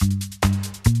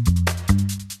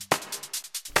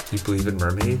You believe in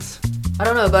mermaids? I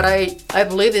don't know, but I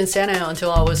believed in Santa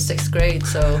until I was 6th grade,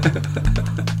 so...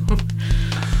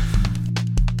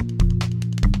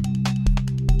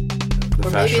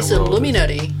 Or maybe it's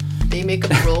Illuminati. They make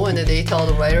a rule and then they tell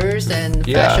the writers and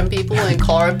fashion people and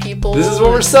car people. This is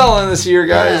what we're selling this year,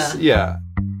 guys. Yeah.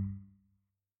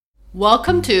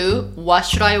 Welcome to What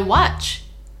Should I Watch?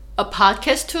 A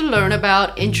podcast to learn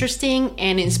about interesting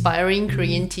and inspiring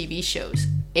Korean TV shows,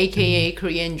 aka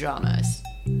Korean dramas.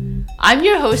 I'm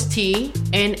your host T,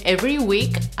 and every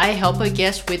week I help a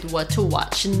guest with what to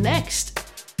watch next.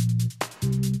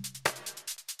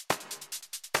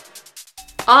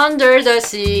 Under the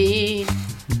sea,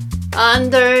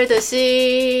 under the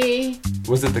sea.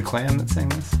 Was it the clam that sang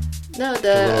this? No,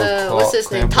 what's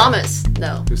his name? Thomas.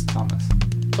 No. Who's Thomas?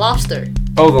 Lobster.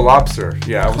 Oh, the lobster.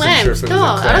 Yeah, I wasn't clams. sure if it was no,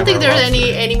 a clam I don't think or a there's lobster.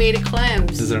 any animated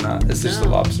clams. Is there not? It's just a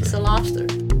lobster. It's a lobster.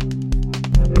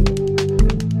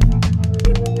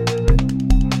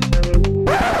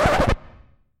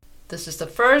 This is the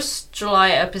first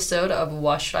July episode of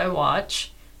What Should I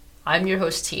Watch? I'm your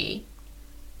host T,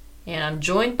 and I'm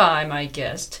joined by my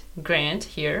guest, Grant,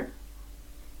 here.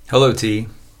 Hello, T.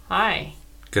 Hi.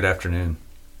 Good afternoon.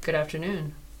 Good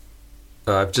afternoon.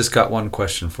 I've just got one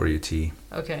question for you, T.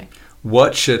 Okay.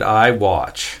 What should I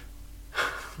watch?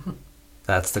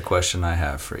 That's the question I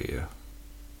have for you.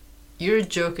 Your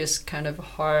joke is kind of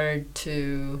hard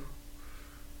to...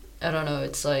 I don't know,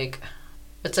 it's like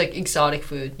exotic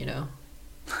food, you know.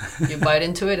 You bite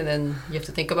into it and then you have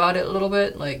to think about it a little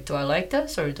bit. Like, do I like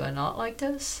this or do I not like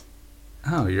this?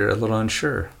 Oh, you're a little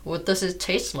unsure. What does it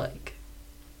taste like?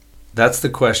 That's the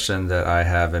question that I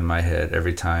have in my head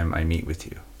every time I meet with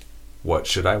you. What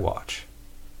should I watch?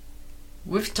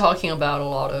 We're talking about a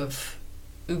lot of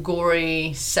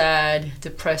gory, sad,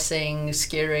 depressing,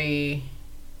 scary.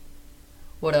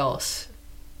 What else?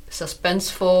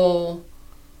 Suspenseful.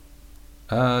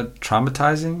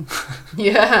 Traumatizing?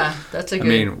 Yeah, that's a good... I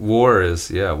mean, war's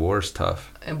tough.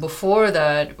 And before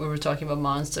that, we were talking about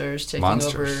monsters taking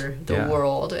over the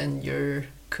world, and you're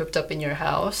cooped up in your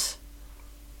house.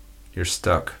 You're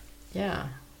stuck. Yeah.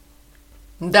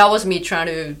 That was me trying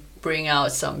to bring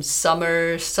out some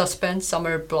summer suspense,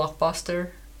 summer blockbuster.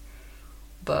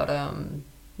 But,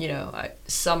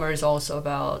 summer is also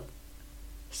about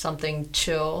something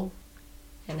chill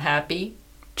and happy.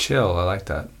 Chill, I like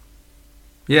that.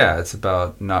 Yeah, it's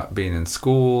about not being in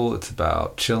school. It's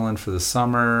about chilling for the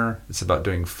summer. It's about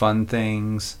doing fun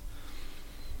things.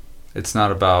 It's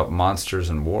not about monsters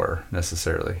and war,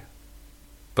 necessarily.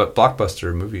 But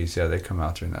blockbuster movies, they come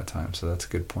out during that time, so that's a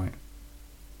good point.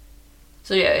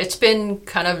 So yeah, it's been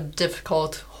kind of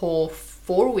difficult whole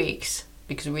 4 weeks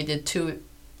because we did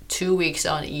two weeks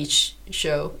on each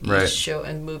show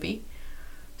and movie.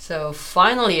 So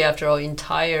finally, after our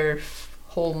entire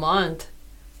whole month,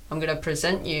 I'm going to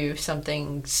present you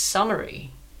something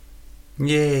summery.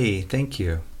 Yay, thank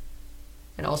you.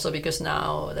 And also because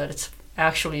now that it's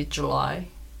actually July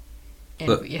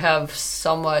and we have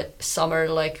somewhat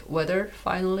summer-like weather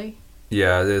finally.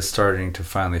 Yeah, it's starting to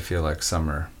finally feel like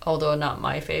summer. Although not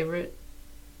my favorite.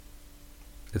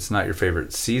 It's not your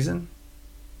favorite season?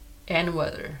 And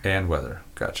weather. And weather,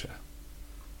 gotcha.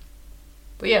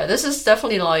 But yeah, this is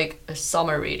definitely like a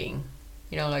summer reading.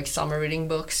 You know, like summer reading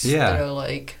books that are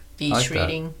like beach like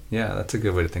reading. That. Yeah, that's a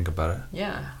good way to think about it.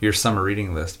 Yeah. Your summer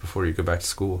reading list before you go back to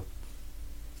school.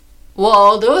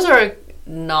 Well, those are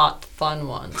not fun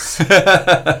ones.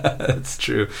 That's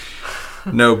true.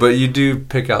 No, but you do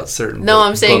pick out certain No,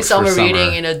 I'm saying books summer for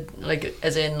reading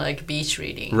as in beach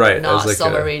reading. Right. Not like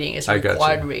summer reading, it's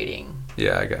required reading.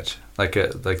 Yeah, I got you. Like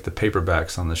the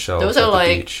paperbacks on the shelf Those at are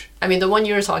the beach. I mean, the one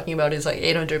you were talking about is like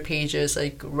 800 pages,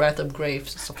 like Wrath of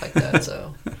Graves and stuff like that.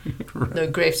 So, Right. The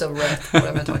Graves of Wrath, what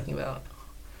am I talking about?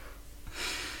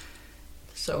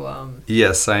 So,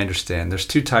 Yes, I understand. There's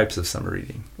two types of summer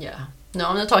reading. Yeah. No,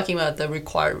 I'm not talking about the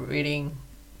required reading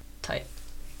type.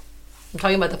 I'm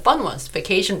talking about the fun ones,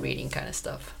 vacation reading kind of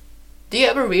stuff. Do you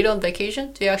ever read on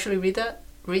vacation? Do you actually read that?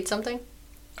 Read something?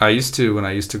 I used to when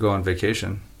I used to go on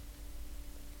vacation.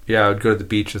 Yeah, I would go to the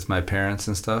beach with my parents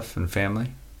and stuff and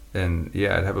family. And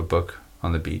yeah, I'd have a book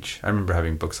on the beach. I remember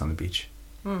having books on the beach.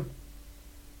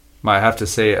 I have to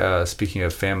say, speaking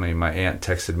of family, my aunt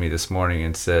texted me this morning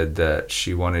and said that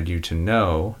she wanted you to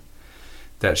know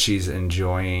that she's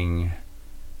enjoying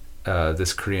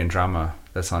this Korean drama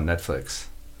that's on Netflix.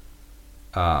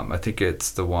 I think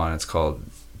it's the one, it's called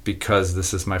Because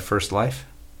This Is My First Life.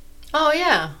 Oh,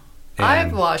 yeah. And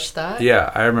I've watched that.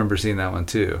 Yeah, I remember seeing that one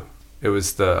too. It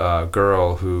was the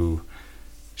girl who,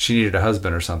 she needed a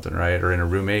husband or something, right? Or in a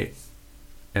roommate.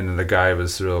 And then the guy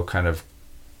was real kind of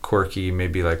quirky,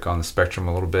 maybe like on the spectrum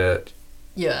a little bit.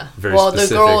 Yeah. Very well, specific.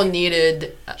 the girl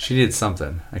needed. She needed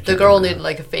something. The girl needed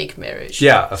like a fake marriage.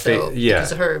 Yeah, a fake. Yeah.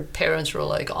 Because her parents were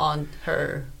like on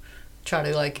her, trying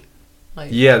to like.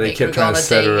 Yeah, they kept trying to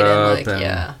set her up, and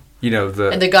yeah. You know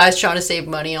and the guy's trying to save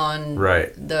money on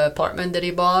right. the apartment that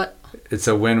he bought. It's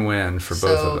a win-win for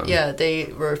both of them. Yeah, they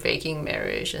were faking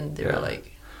marriage, and they were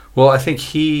like. Well, I think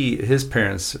his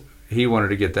parents, he wanted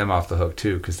to get them off the hook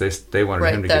too, because they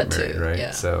wanted him to get married, right?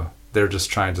 Yeah. So they're just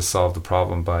trying to solve the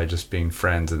problem by just being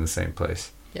friends in the same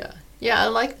place. Yeah, yeah, I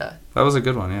like that. That was a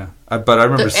good one, yeah. But I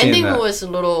remember seeing that. The ending was a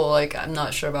little like I'm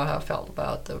not sure about how I felt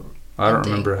about the. I don't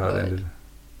remember how it ended.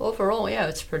 Overall, yeah,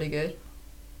 it's pretty good.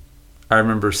 I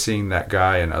remember seeing that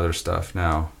guy and other stuff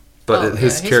now, but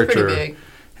his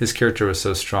character was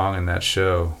so strong in that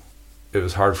show. It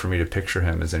was hard for me to picture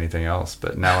him as anything else.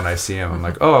 But now when I see him, I'm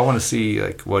like, oh, I want to see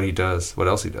like what he does, what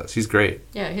else he does. He's great.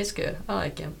 Yeah, he's good. I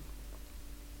like him.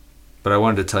 But I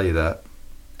wanted to tell you that.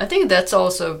 I think that's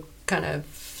also kind of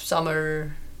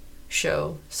summer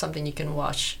show, something you can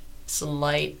watch. It's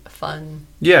light, fun.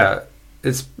 Yeah,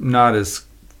 it's not as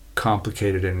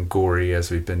complicated and gory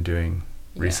as we've been doing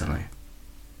recently.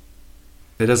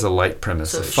 It has a light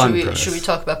premise, a fun premise. Should we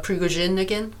talk about Prigozhin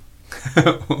again?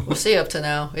 We'll see up to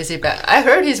now. Is he back? I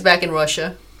heard he's back in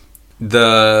Russia.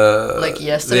 Like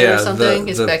yesterday or something.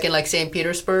 He's back in like St.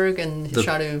 Petersburg, and he's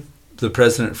trying to. The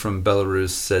president from Belarus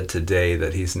said today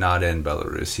that he's not in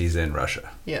Belarus. He's in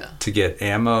Russia. Yeah. To get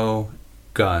ammo,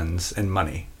 guns, and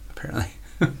money, apparently.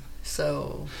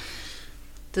 So,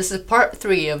 this is part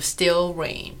 3 of Steel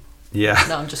Rain. Yeah.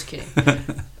 No, I'm just kidding.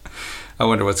 I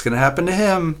wonder what's going to happen to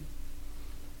him.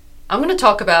 I'm going to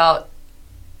talk about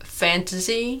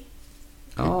fantasy.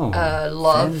 Love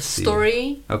fantasy.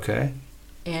 Story. Okay.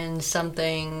 And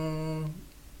something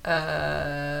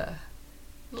a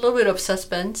little bit of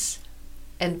suspense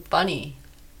and funny,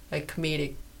 like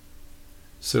comedic.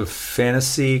 So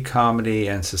fantasy, comedy,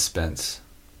 and suspense.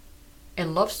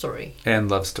 And love story.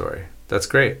 That's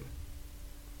great.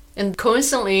 And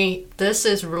coincidentally, this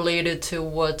is related to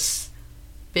what's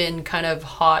been kind of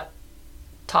hot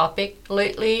topic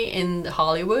lately in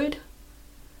Hollywood.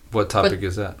 What topic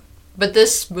is that? But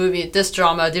this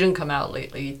drama didn't come out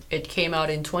lately. It came out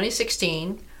in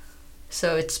 2016.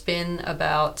 So it's been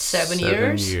about 7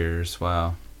 years. 7 years,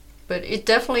 wow. But it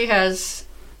definitely has...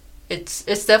 It's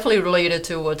definitely related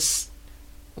to what's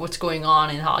going on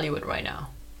in Hollywood right now.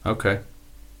 Okay.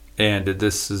 And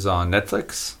this is on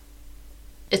Netflix?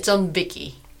 It's on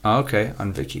Viki. Oh, okay,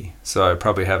 on Viki. So I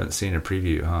probably haven't seen a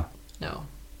preview, huh? No.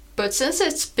 But since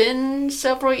it's been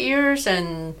several years,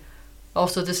 and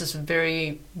also this is a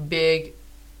very big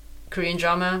Korean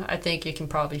drama, I think you can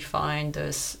probably find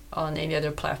this on any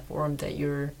other platform that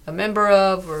you're a member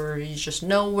of, or you just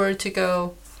know where to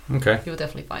go. Okay. You'll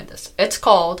definitely find this. It's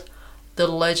called The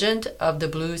Legend of the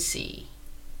Blue Sea.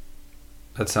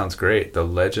 That sounds great. The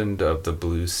Legend of the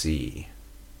Blue Sea.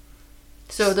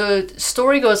 So the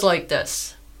story goes like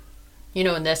this. You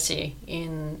know Nessie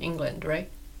in England, right?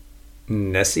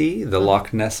 Nessie? The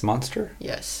Loch Ness Monster?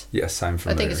 Yes. Yes, I'm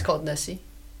familiar. I think it's called Nessie.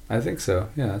 I think so.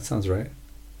 Yeah, that sounds right.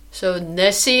 So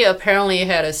Nessie apparently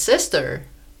had a sister.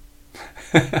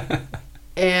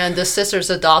 And the sister's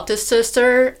adopted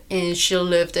sister, and she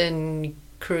lived in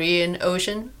Korean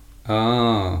Ocean.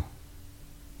 Oh.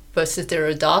 But since they're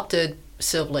adopted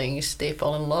siblings, they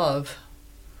fall in love.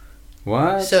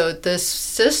 What? So this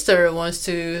sister wants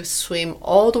to swim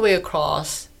all the way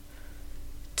across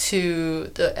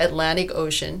to the Atlantic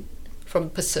Ocean from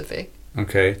Pacific.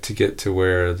 Okay, to get to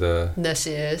where the...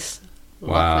 Nessie is. Wow.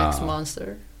 Loch Ness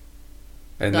Monster.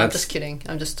 And no, I'm just kidding.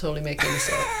 I'm just totally making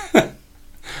this up.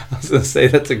 I was going to say,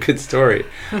 that's a good story.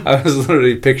 I was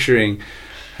literally picturing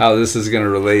how this is going to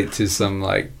relate to some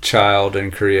like child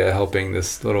in Korea helping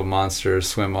this little monster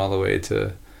swim all the way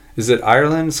to... Is it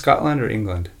Ireland, Scotland, or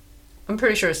England? I'm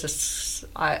pretty sure it's just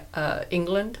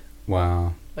England.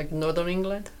 Wow. Like northern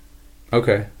England.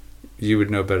 Okay. You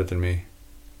would know better than me.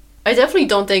 I definitely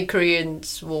don't think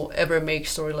Koreans will ever make a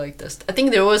story like this. I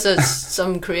think there was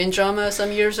some Korean drama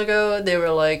some years ago. They were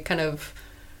like kind of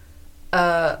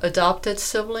adopted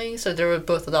siblings. So they were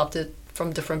both adopted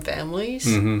from different families.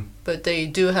 Mm-hmm. But they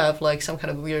do have like some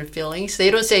kind of weird feelings.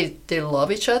 They don't say they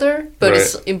love each other, but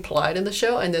It's implied in the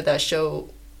show. And that show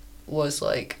was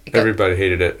like... Everybody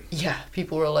hated it. Yeah,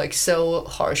 people were like so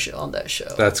harsh on that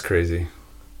show. That's crazy.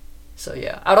 So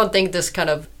yeah, I don't think this kind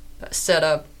of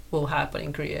setup will happen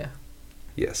in Korea.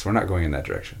 Yes, we're not going in that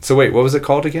direction. So wait, what was it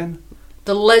called again?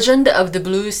 The Legend of the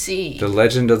Blue Sea. The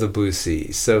Legend of the Blue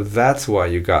Sea. So that's why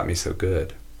you got me so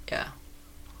good. Yeah.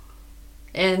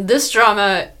 And this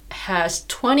drama has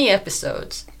 20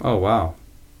 episodes. Oh, wow.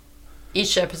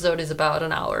 each episode is about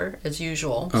an hour as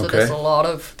usual. So Okay.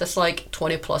 that's like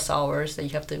 20 plus hours that you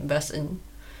have to invest in.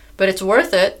 But it's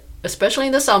worth it, especially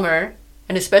in the summer,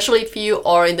 and especially if you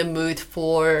are in the mood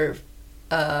for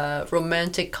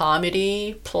romantic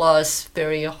comedy plus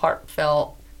very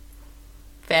heartfelt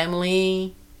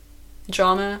family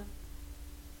drama.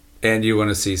 And you want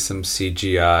to see some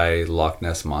CGI Loch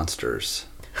Ness monsters.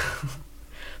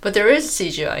 But there is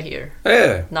CGI here.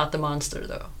 Yeah. Not the monster,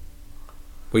 though.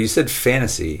 Well, you said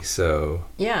fantasy, so...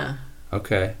 Yeah.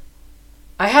 Okay.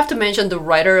 I have to mention the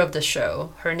writer of the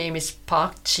show. Her name is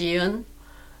Park Ji-eun.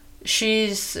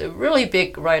 She's a really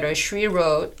big writer. She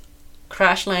wrote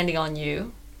Crash Landing on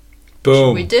You.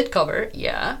 Boom. We did cover,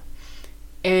 yeah.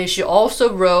 And she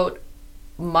also wrote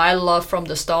My Love from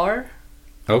the Star.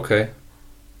 Okay.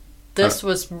 This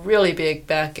was really big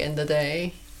back in the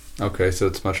day. Okay, so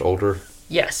it's much older.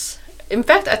 Yes. In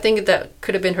fact, I think that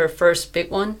could have been her first big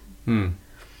one. Hmm.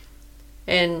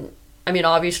 And, I mean,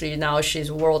 obviously now she's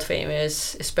world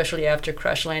famous, especially after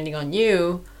Crash Landing on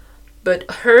You. But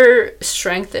her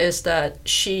strength is that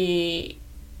she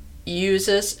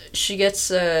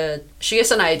gets an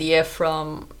idea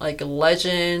from like a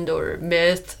legend or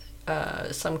myth,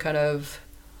 some kind of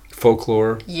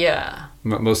Folklore? Yeah.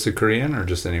 Mostly Korean or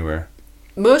just anywhere?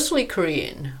 Mostly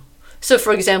Korean. So,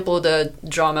 for example, the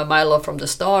drama My Love from the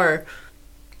Star,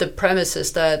 the premise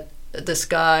is that this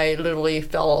guy literally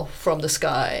fell from the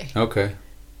sky. Okay.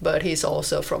 But he's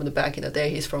also from the back in the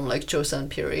day. He's from like Joseon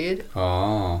period.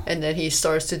 Oh. And then he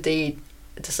starts to date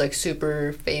this like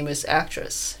super famous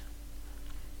actress.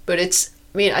 But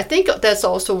I think that's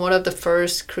also one of the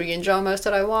first Korean dramas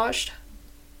that I watched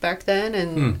back then.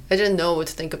 And I didn't know what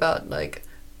to think about. Like,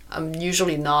 I'm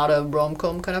usually not a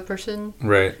rom-com kind of person.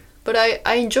 Right. But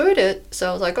I enjoyed it. So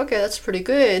I was like, okay, that's pretty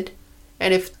good.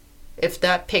 And if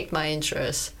that piqued my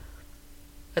interest,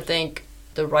 I think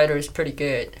the writer is pretty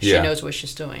good. She knows what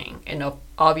she's doing. And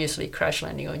obviously Crash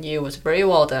Landing on You was very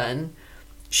well done.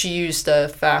 She used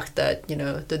the fact that,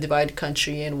 the divided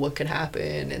country and what could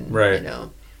happen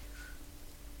and,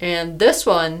 And this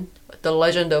one, The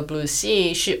Legend of Blue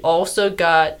Sea, she also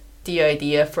got the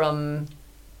idea from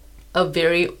a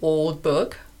very old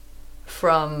book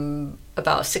from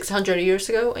about 600 years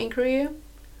ago in Korea.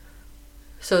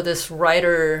 So this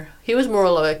writer, he was more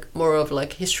of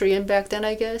like historian back then,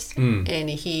 I guess. And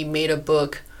he made a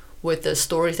book with the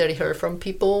stories that he heard from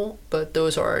people, but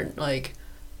those are like,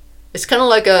 it's kind of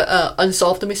like a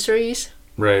unsolved mysteries.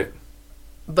 Right.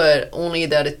 But only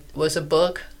that it was a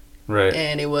book. Right.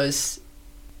 And it was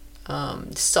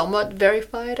somewhat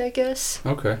verified, I guess.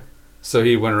 Okay. So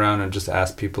he went around and just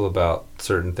asked people about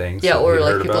certain things. Yeah, or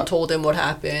like people about? told him what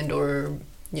happened, or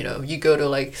you go to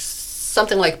like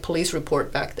something like police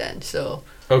report back then. So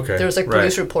there was like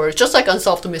police reports, just like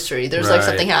unsolved mystery. There's like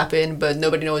something happened, but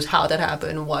nobody knows how that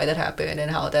happened, why that happened, and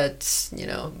how that's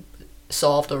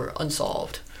solved or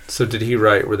unsolved. So did he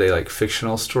write? Were they like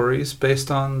fictional stories based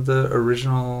on the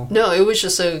original? No, it was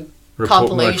just a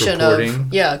compilation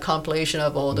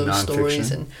of all those stories,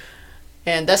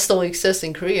 and that still exists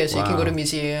in Korea. So you can go to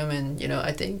museum, and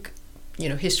I think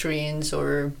historians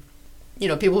or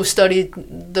people who studied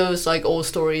those like old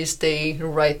stories, they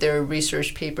write their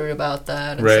research paper about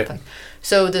that and stuff like.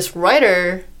 So this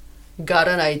writer got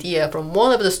an idea from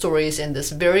one of the stories in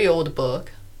this very old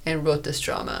book and wrote this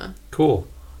drama. Cool.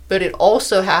 But it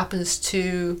also happens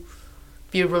to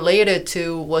be related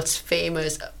to one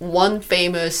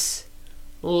famous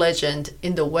legend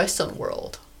in the Western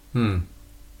world. Can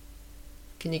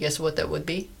you guess what that would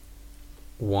be?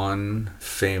 One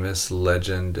famous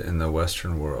legend in the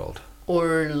Western world.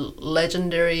 Or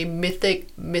legendary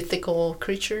mythical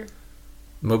creature?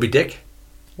 Moby Dick?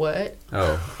 What?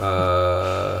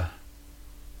 Oh,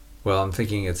 well, I'm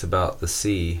thinking it's about the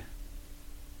sea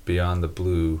beyond the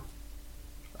blue.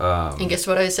 And guess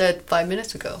what I said 5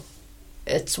 minutes ago?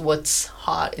 It's what's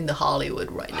hot in the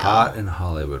Hollywood right now. Hot in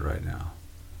Hollywood right now.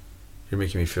 You're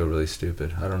making me feel really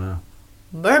stupid. I don't know.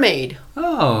 Mermaid.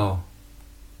 Oh,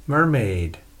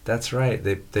 Mermaid. That's right.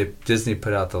 They Disney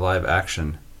put out the live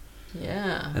action.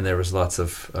 Yeah. And there was lots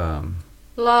of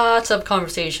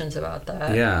conversations about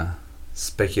that. Yeah.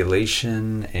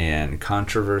 Speculation and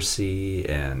controversy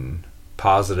and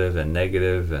positive and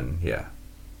negative and yeah.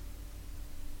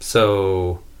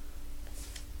 So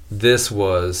this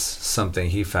was something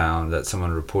he found that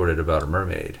someone reported about a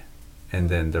mermaid. And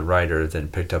then the writer then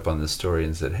picked up on the story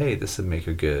and said, hey, this would make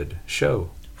a good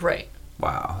show. Right.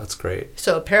 Wow, that's great.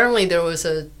 So apparently there was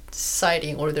a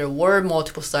sighting, or there were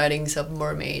multiple sightings of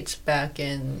mermaids back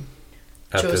in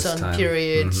Joseon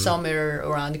period, somewhere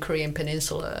around the Korean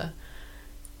peninsula.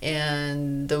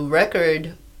 And the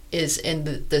record is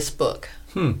in this book.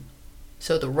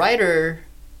 So the writer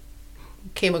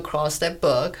came across that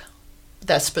book,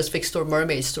 that specific story,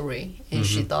 mermaid story, and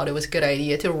she thought it was a good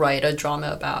idea to write a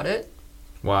drama about it.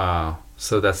 Wow.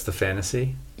 So that's the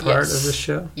fantasy part of this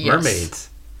show? Yes. Mermaids.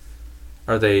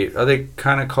 Are they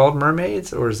kind of called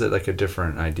mermaids, or is it like a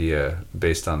different idea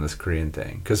based on this Korean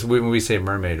thing? Because when we say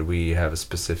mermaid, we have a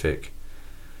specific...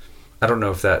 I don't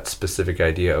know if that specific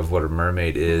idea of what a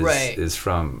mermaid is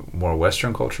from more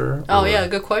Western culture. Oh, yeah,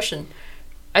 good question.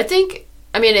 I think,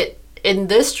 I mean, in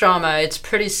this drama, it's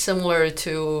pretty similar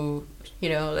to, you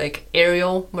know, like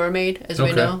Ariel, mermaid, as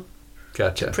we know.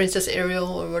 Gotcha. Princess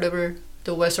Ariel, or whatever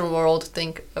the Western world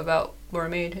think about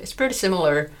mermaid. It's pretty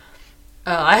similar.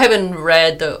 I haven't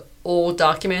read the old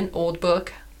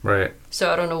book. Right.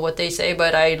 So I don't know what they say,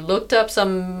 but I looked up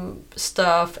some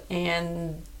stuff,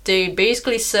 and they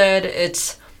basically said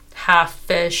it's half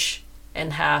fish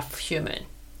and half human.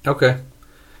 Okay.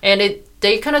 And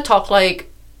they kind of talk like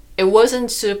it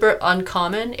wasn't super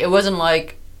uncommon. It wasn't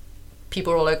like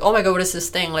people were like, oh my god, what is this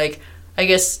thing? Like, I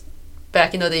guess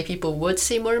back in the day, people would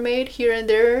see mermaid here and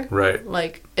there. Right.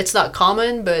 Like, it's not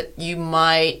common, but you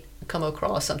might come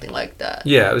across something like that.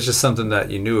 Yeah, it was just something that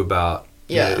you knew about.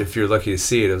 Yeah. You know, if you're lucky to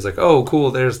see it, it was like, oh,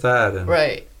 cool, there's that. And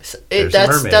right. So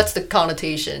that's the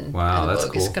connotation. Wow, in the that's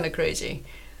book. cool. It's kind of crazy.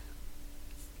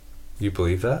 You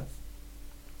believe that?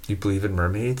 You believe in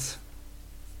mermaids?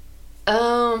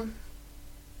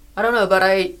 I don't know, but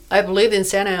I believed in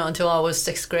Santa until I was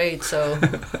 6th grade, so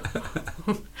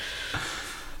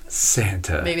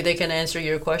Santa. maybe they can answer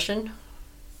your question.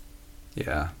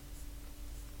 Yeah.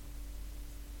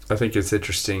 I think it's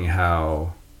interesting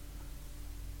how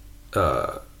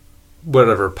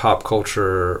whatever pop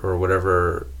culture or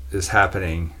whatever is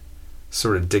happening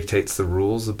sort of dictates the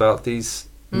rules about these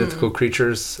mythical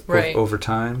creatures over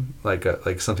time,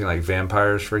 like something like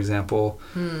vampires, for example.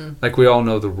 Like, we all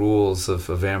know the rules of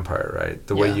a vampire, right?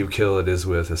 The way you kill it is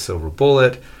with a silver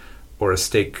bullet, or a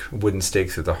wooden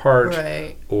stake through the heart,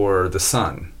 or the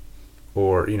sun,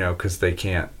 or, you know, because they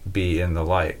can't be in the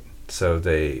light, so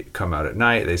they come out at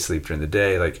night, they sleep during the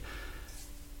day. Like,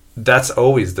 that's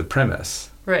always the premise,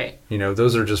 right? You know,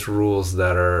 those are just rules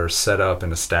that are set up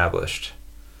and established.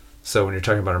 So when you're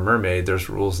talking about a mermaid, there's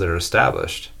rules that are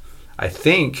established. I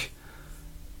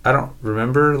don't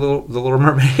remember the Little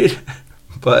Mermaid,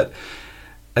 but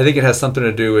I think it has something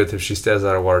to do with if she stays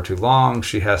out of water too long,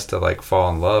 she has to like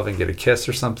fall in love and get a kiss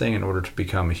or something in order to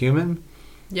become a human.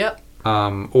 Yep.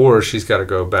 Or she's got to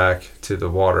go back to the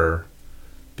water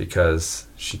because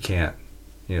she can't,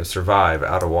 you know, survive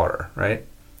out of water, right?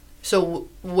 So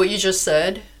what you just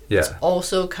said is Yeah.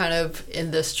 also kind of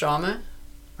in this drama.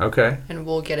 Okay. And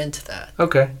we'll get into that.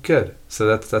 Okay, good.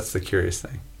 So that's the curious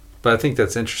thing. But I think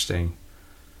that's interesting.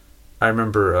 I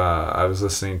remember I was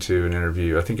listening to an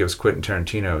interview, I think it was Quentin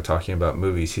Tarantino talking about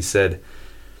movies. He said,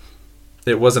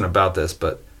 it wasn't about this,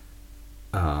 but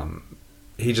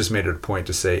he just made it a point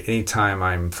to say, anytime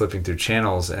I'm flipping through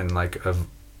channels and like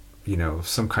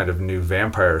some kind of new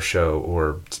vampire show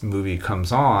or movie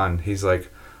comes on, he's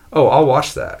like, oh, I'll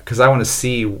watch that because I want to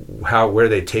see where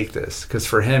they take this. Because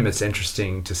for him, it's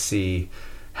interesting to see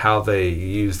how they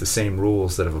use the same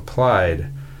rules that have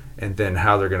applied, and then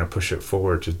how they're going to push it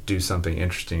forward to do something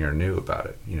interesting or new about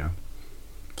it. You know,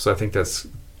 so I think that's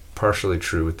partially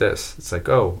true with this. It's like,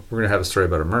 oh, we're going to have a story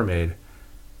about a mermaid.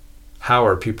 Why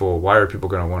are people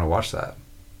going to want to watch that?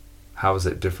 How is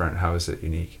it different? How is it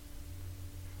unique?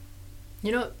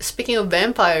 You know, speaking of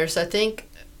vampires, I think,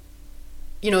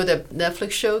 you know, the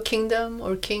Netflix show Kingdom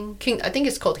or King, I think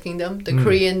it's called Kingdom, the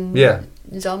Korean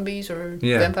zombies or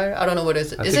vampire. I don't know what it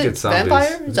is. Is it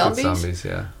vampire? Zombies? It's zombies,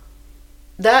 yeah.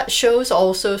 That show's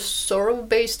also sort of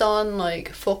based on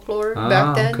like folklore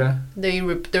back then.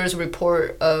 Okay. There's a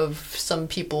report of some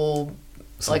people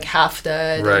like half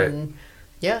dead, and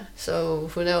so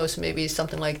who knows, maybe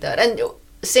something like that. And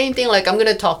same thing, like I'm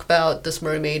gonna talk about this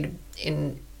mermaid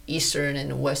in Eastern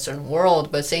and Western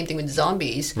world, but same thing with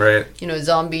zombies, right? You know,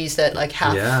 zombies that like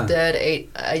half dead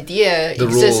idea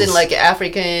exists in like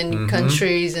African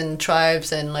countries and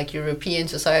tribes and like European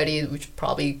society, which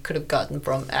probably could have gotten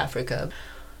from Africa,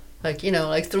 like, you know,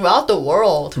 like throughout the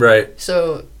world, right?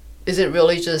 So is it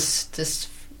really just this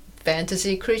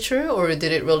fantasy creature, or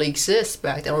did it really exist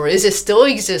back then, or is it still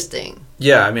existing?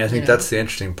 Yeah, I mean, I think that's the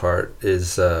interesting part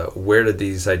is where did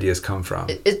these ideas come from?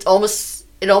 It almost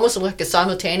like it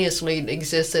simultaneously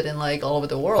existed in like all over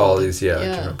the world. All these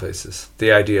different places.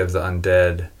 The idea of the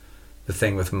undead, the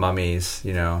thing with mummies,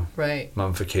 you know, right?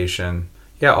 Mummification.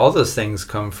 Yeah, all those things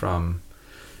come from.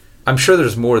 I'm sure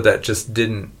there's more that just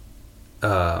didn't.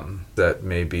 That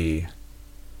maybe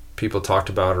people talked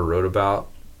about or wrote about,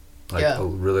 like a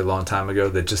really long time ago,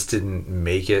 that just didn't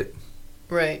make it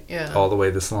Right, yeah. all the way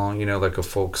this long, you know, like a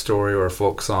folk story or a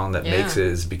folk song that makes it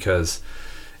is because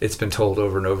it's been told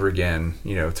over and over again,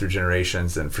 you know, through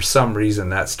generations, and for some reason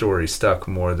that story stuck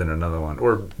more than another one,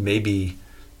 or maybe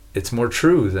it's more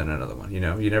true than another one, you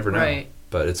know, you never know. Right.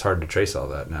 But it's hard to trace all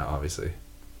that now, obviously.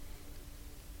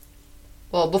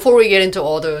 Well, before we get into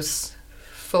all those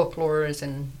folklores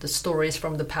and the stories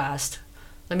from the past,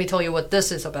 let me tell you what this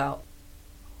is about.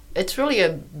 It's really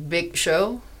a big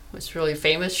show. It's a really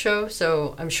famous show,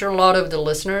 so I'm sure a lot of the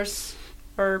listeners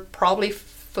are probably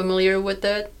familiar with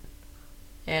it.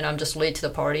 And I'm just late to the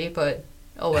party, but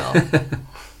oh well.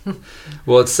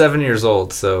 Well, it's 7 years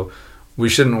old, so we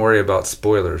shouldn't worry about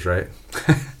spoilers, right?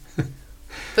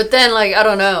 But then, like, I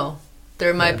don't know.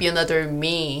 There might be another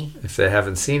me. If they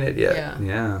haven't seen it yet.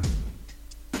 Yeah.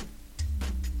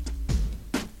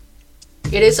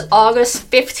 It is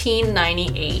August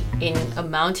 1598 in a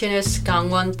mountainous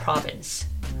Gangwon province.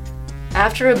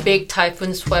 After a big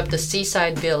typhoon swept the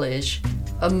seaside village,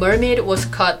 a mermaid was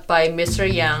caught by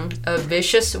Mr. Yang, a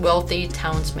vicious, wealthy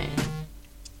townsman.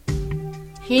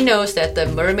 He knows that the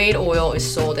mermaid oil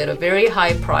is sold at a very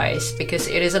high price because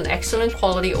it is an excellent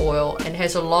quality oil and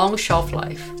has a long shelf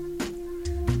life.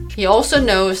 He also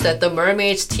knows that the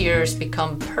mermaid's tears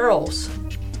become pearls.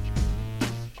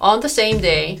 On the same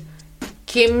day,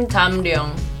 Kim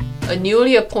Dam-ryung, a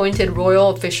newly appointed royal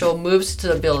official, moves to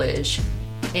the village,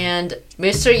 and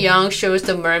Mr. Yang shows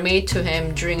the mermaid to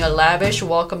him during a lavish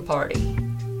welcome party.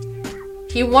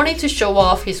 He wanted to show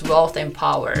off his wealth and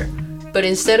power, but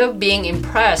instead of being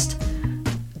impressed,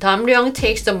 Dam-ryung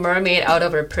takes the mermaid out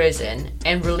of her prison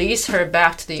and releases her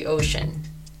back to the ocean.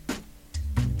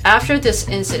 After this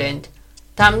incident,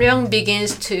 Dam-ryung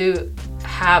begins to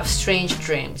have strange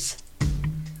dreams.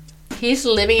 He's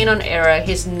living in an era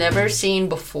he's never seen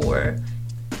before,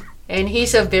 and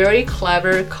he's a very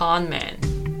clever con man.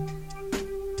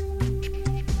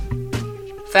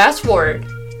 Fast forward,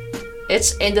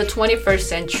 it's in the 21st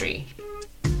century.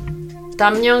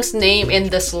 Dam-ryung's name in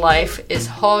this life is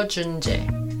Ho Jun-jae.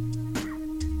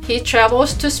 He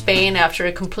travels to Spain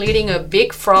after completing a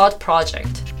big fraud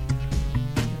project.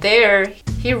 There,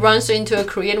 he runs into a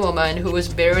Korean woman who is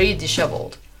very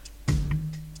disheveled.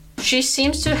 She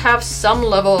seems to have some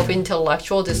level of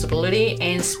intellectual disability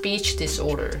and speech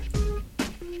disorder.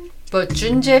 But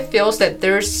Jun-jae feels that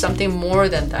there's something more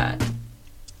than that.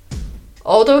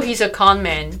 Although he's a con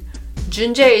man,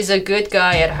 Jun-jae is a good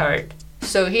guy at heart,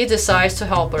 so he decides to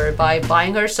help her by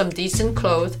buying her some decent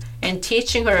clothes and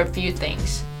teaching her a few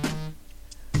things.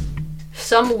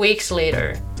 Some weeks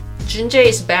later, Jun-jae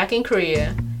is back in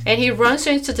Korea and he runs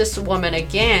into this woman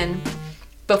again,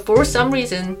 but for some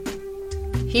reason,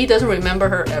 he doesn't remember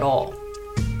her at all.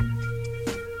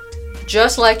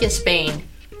 Just like in Spain,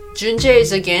 Jun-jae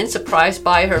is again surprised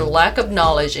by her lack of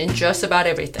knowledge in just about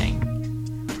everything.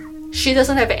 She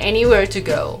doesn't have anywhere to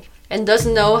go and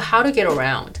doesn't know how to get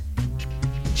around.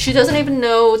 She doesn't even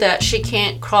know that she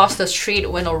can't cross the street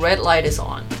when a red light is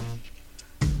on.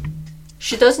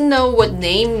 She doesn't know what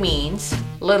name means,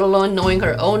 let alone knowing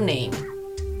her own name.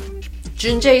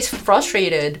 Jun-jae is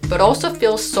frustrated but also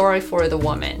feels sorry for the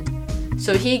woman.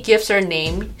 So he gives her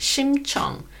name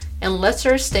Shim-chung and lets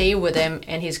her stay with him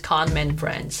and his conman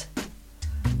friends.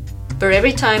 But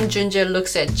every time Jun-jae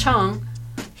looks at Chung,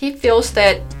 he feels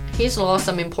that he's lost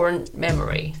some important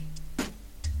memory.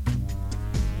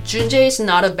 Jun-jae is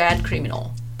not a bad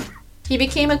criminal. He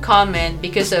became a conman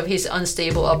because of his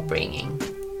unstable upbringing.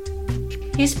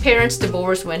 His parents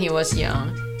divorced when he was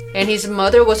young, and his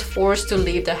mother was forced to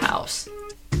leave the house.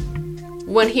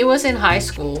 When he was in high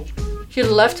school, he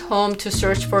left home to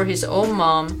search for his own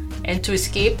mom and to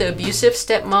escape the abusive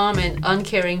stepmom and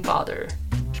uncaring father.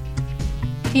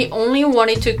 He only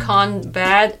wanted to con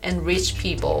bad and rich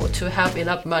people to have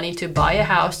enough money to buy a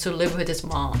house to live with his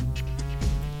mom.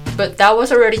 But that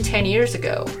was already 10 years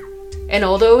ago, and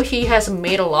although he has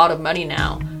made a lot of money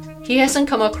now, he hasn't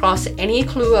come across any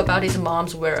clue about his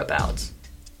mom's whereabouts.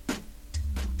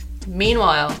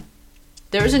 Meanwhile,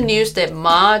 there's a news that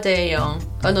Ma Dae-young,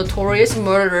 a notorious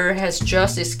murderer, has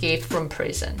just escaped from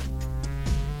prison.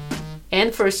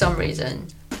 And for some reason,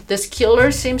 this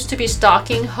killer seems to be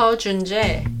stalking Ho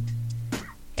Jun-jae.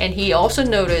 And he also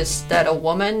noticed that a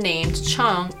woman named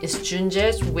Chung is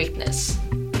Jun-jae's weakness.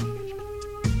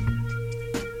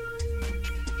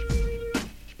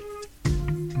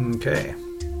 Okay.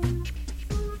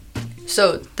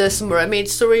 So this mermaid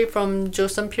story from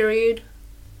Joseon period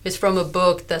is from a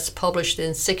book that's published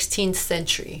in 16th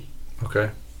century. Okay.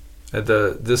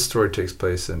 This story takes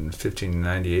place in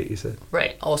 1598, you said?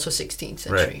 Right, also 16th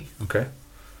century. Right, okay.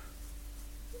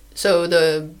 So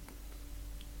the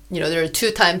there are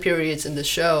 2 time periods in the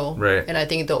show. Right. And I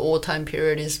think the old time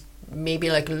period is maybe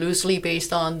like loosely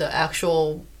based on the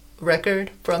actual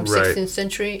record from 16th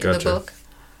century in the book.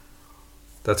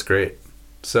 That's great.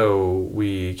 So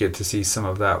we get to see some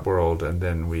of that world, and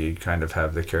then we kind of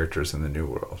have the characters in the new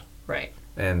world. Right.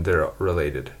 And they're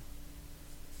related.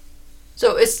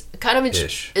 So it's kind of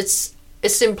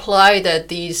it's implied that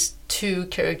these 2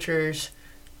 characters,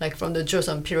 like from the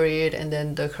Joseon period and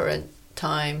then the current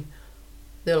time,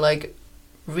 they're like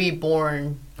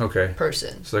reborn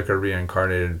person. It's like a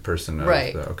reincarnated person.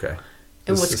 Right. Okay.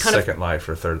 And what's kind of second life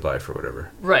or third life or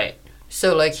whatever. Right.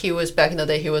 So like he was back in the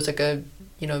day, he was like a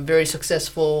very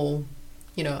successful,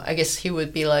 I guess he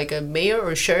would be like a mayor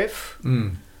or sheriff.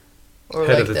 Or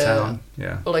head like of the town.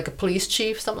 Yeah. Or like a police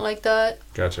chief, something like that.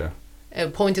 Gotcha.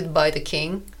 Appointed by the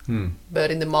king.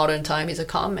 But in the modern time, he's a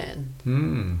con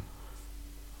man.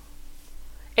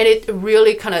 And it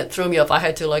really kind of threw me off. I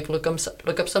had to like look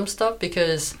up some stuff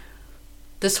because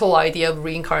this whole idea of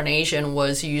reincarnation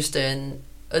was used in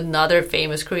another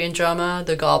famous Korean drama,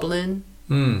 The Goblin.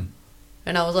 And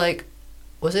I was like,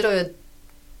 is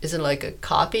it like a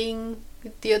copying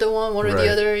the other one or the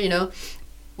other,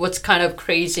 What's kind of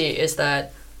crazy is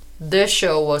that this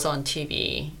show was on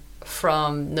TV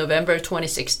from November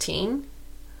 2016.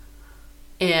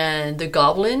 And The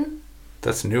Goblin...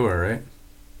 That's newer, right?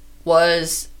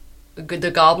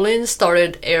 The Goblin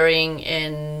started airing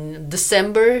in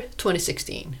December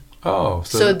 2016. Oh,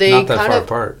 so they not that far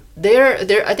apart.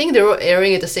 I think they were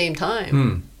airing at the same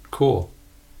time. Cool.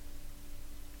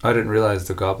 I didn't realize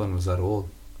The Goblin was that old.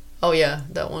 Oh yeah,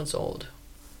 that one's old.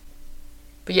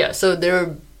 But yeah, so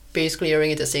they're basically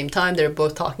airing at the same time. They're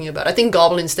both talking about... I think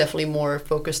Goblin's definitely more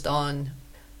focused on,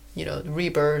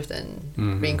 rebirth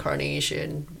and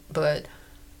reincarnation. But,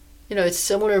 it's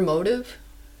similar motive.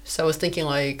 So I was thinking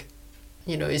like,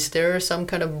 is there some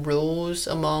kind of rules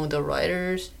among the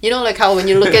writers? Like how when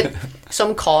you look at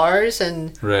some cars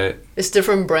and it's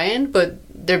different brand, but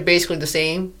they're basically the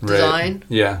same design. Right.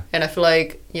 Yeah. And I feel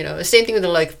like, the same thing with the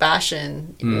like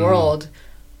fashion world.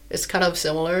 It's kind of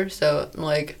similar. So I'm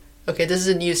like, okay, this is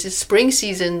a new spring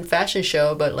season fashion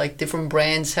show, but like different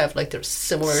brands have like their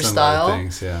similar style.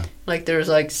 Things, yeah. Like there's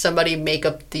like somebody make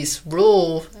up these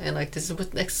rule and like this is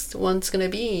what next one's gonna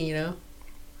be,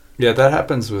 Yeah, that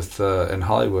happens with in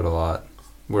Hollywood a lot,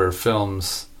 where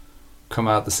films come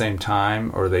out at the same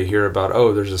time, or they hear about,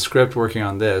 there's a script working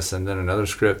on this, and then another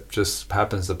script just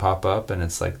happens to pop up, and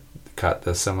it's like got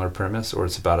the similar premise, or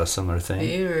it's about a similar thing.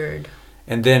 Weird.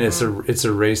 And then it's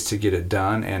a race to get it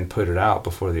done and put it out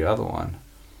before the other one.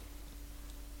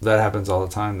 That happens all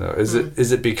the time, though. Is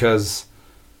it because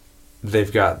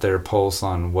they've got their pulse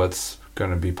on what's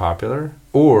going to be popular,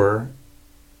 or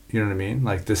you know what I mean?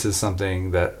 Like this is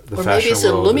something that the fashion world. Or maybe it's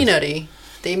Illuminati.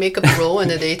 They make up a rule and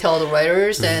then they tell the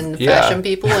writers and fashion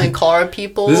people and car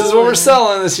people. This is what we're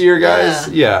selling this year, guys.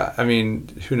 Yeah. I mean,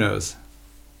 who knows?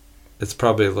 It's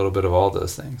probably a little bit of all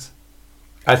those things.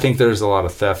 I think there's a lot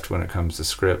of theft when it comes to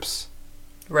scripts,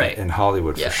 in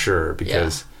Hollywood for sure,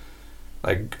 because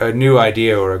like a new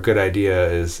idea or a good idea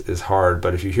is hard.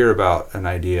 But if you hear about an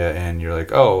idea and you're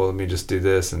like, let me just do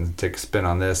this and take a spin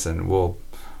on this, and we'll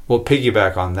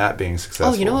piggyback on that being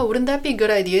successful. Oh, you know what? Wouldn't that be a good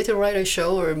idea to write a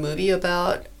show or a movie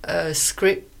about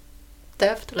script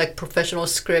theft, like professional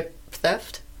script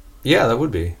theft? Yeah, that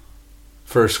would be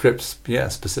for scripts. Yeah,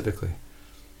 specifically.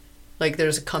 Like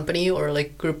there's a company or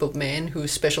like group of men who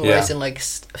specialize in like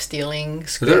stealing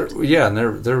script.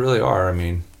 There really are. I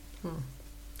mean,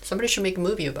 somebody should make a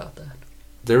movie about that.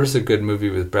 There was a good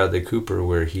movie with Bradley Cooper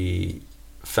where he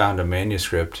found a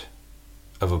manuscript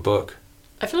of a book.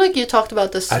 I feel like you talked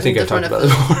about this. I think I talked about it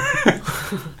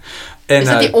before. Is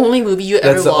that the only movie you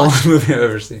ever watched? That's the only movie I've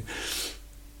ever seen.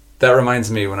 That reminds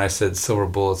me, when I said silver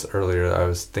bullets earlier, I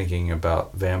was thinking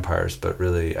about vampires, but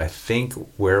really, I think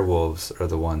werewolves are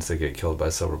the ones that get killed by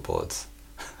silver bullets.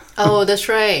 Oh, that's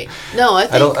right. No,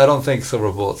 I don't think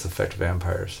silver bullets affect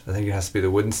vampires. I think it has to be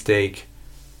the wooden stake,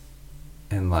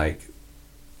 and like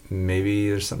maybe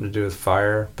there's something to do with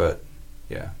fire, but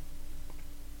yeah.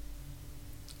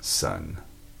 Sun.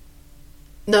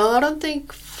 No, I don't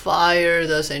think fire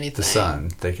does anything. The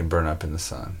sun, they can burn up in the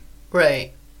sun.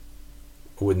 Right.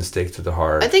 Wooden stake to the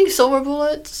heart. I think silver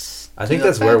bullets. I think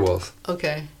that's werewolf.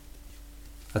 Okay.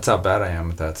 That's how bad I am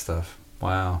with that stuff.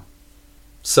 Wow.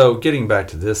 So getting back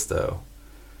to this though.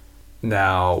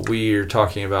 Now we're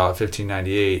talking about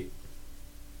 1598.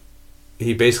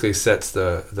 He basically sets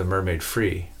the mermaid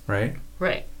free, right?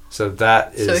 Right. So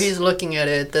that is. So he's looking at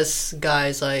it. This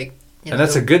guy's like. And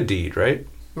that's a good deed, right?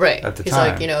 Right. At the he's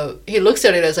time. He's like, he looks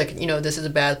at it as like, this is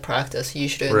a bad practice. You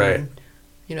shouldn't. Right.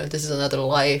 this is another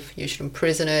life. You shouldn't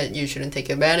imprison it. You shouldn't take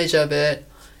advantage of it.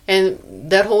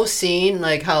 And that whole scene,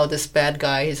 like how this bad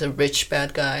guy, he's a rich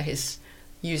bad guy, he's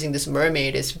using this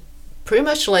mermaid, is pretty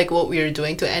much like what we're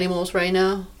doing to animals right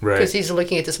now. Right. Because he's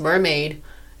looking at this mermaid,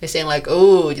 he's saying like,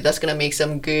 oh, that's gonna make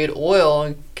some good oil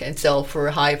and can sell for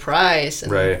a high price.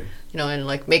 And, right. And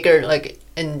like make her like,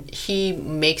 and he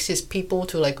makes his people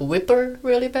to like whip her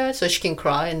really bad so she can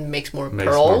cry and makes more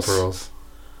pearls.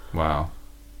 Wow.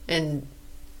 And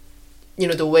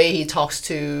the way he talks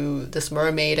to this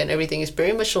mermaid and everything is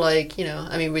very much like,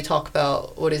 we talk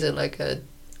about, what is it, like a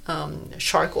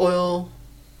shark oil?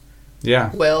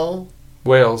 Yeah.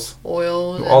 Whales.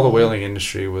 Oil. All the whaling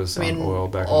industry was on oil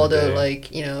back in the day. All the,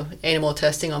 like, animal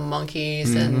testing on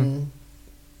monkeys and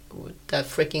that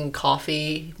freaking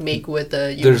coffee make with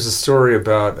the... There's a story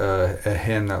about a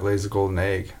hen that lays a golden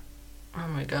egg. Oh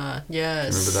my god,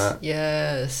 yes. Remember that?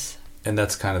 Yes. And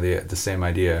that's kind of the same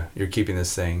idea. You're keeping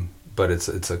this thing, but it's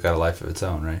got a life of its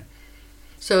own, right?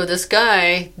 So this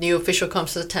guy, new official,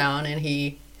 comes to town and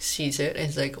he sees it and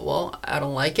he's like, well, I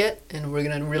don't like it and we're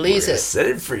gonna release it. Set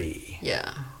it free.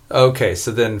 Yeah. Okay,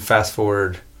 so then fast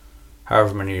forward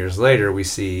however many years later, we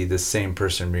see the same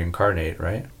person reincarnate,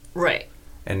 right? Right.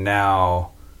 And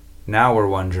now we're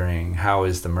wondering, how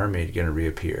is the mermaid going to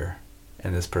reappear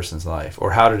in this person's life?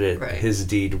 Or how did his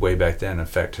deed way back then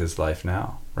affect his life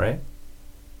now, right?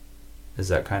 Is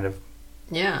that kind of...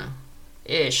 Yeah.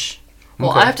 Ish.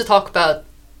 Well, Okay. I have to talk about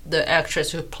the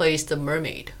actress who plays the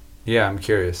mermaid. Yeah, I'm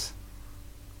curious.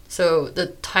 So the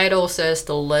title says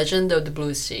The Legend of the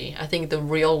Blue Sea. I think the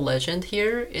real legend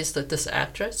here is that this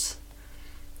actress,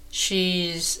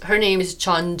 her name is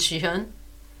Chun Ji-hyun.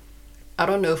 I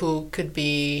don't know who could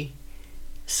be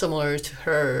similar to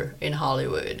her in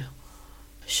Hollywood.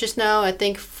 She's now, I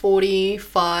think,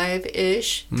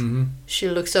 45-ish. Mm-hmm. She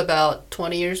looks about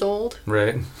 20 years old.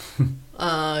 Right.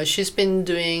 She's been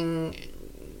doing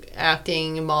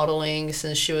acting, modeling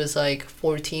since she was like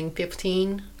 14,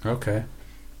 15. Okay.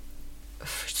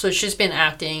 So she's been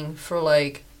acting for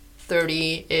like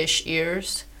 30-ish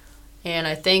years. And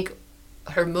I think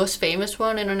her most famous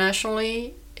one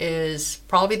internationally is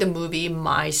probably the movie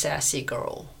My Sassy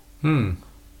Girl.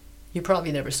 You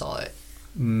probably never saw it.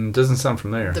 Doesn't sound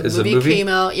familiar.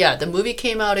 The movie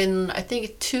came out in, I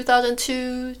think,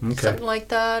 2002, something like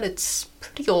that. It's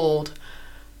pretty old.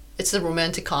 It's a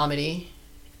romantic comedy.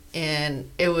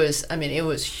 And it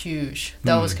was huge.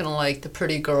 That was kind of like the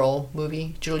Pretty Girl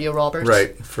movie, Julia Roberts.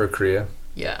 Right, for Korea.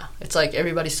 Yeah. It's like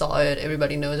everybody saw it,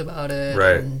 everybody knows about it.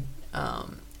 Right. And,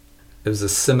 it was a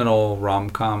seminal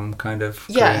rom-com kind of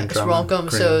Korean yeah, it's drama. rom-com.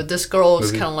 So this girl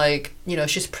is kind of like,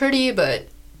 she's pretty, but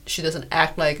she doesn't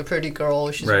act like a pretty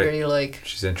girl. She's very like...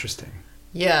 She's interesting.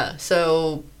 Yeah,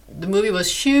 so the movie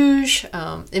was huge.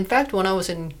 In fact, when I was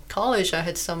in college, I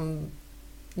had some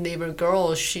neighbor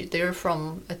girls. They're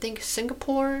from, I think,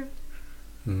 Singapore.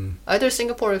 Either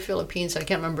Singapore or Philippines, I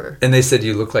can't remember. And they said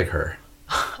you look like her.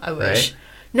 I wish. Right?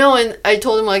 No, and I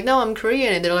told them like, no, I'm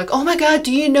Korean, and they're like, oh my god,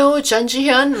 do you know Chun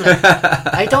Ji-hyun? Like,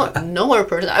 I don't know her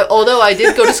person. Although I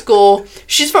did go to school.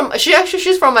 She's from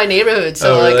my neighborhood,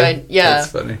 so really? Yeah.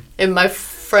 That's funny. And my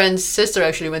friend's sister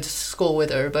actually went to school with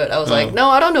her, but I was like, no,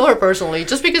 I don't know her personally.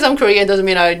 Just because I'm Korean doesn't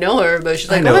mean I know her. But she's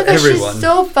like, oh my god, she's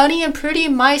so funny and pretty,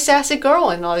 My Sassy Girl.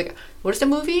 And I'm like, what is the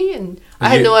movie? And I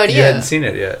had no idea. You hadn't seen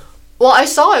it yet. Well, I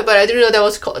saw it, but I didn't know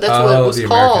that's what it was the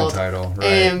called. American title, right.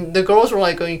 And the girls were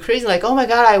like going crazy, like, oh my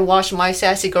god, I watched My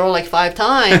Sassy Girl like 5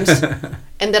 times.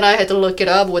 And then I had to look it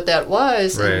up what that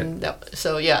was. Right. And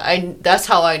that's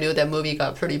how I knew that movie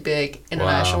got pretty big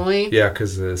internationally. Wow. Yeah,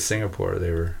 because Singapore,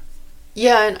 they were...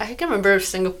 Yeah, and I can't remember if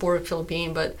Singapore or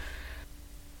Philippines, but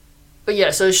yeah,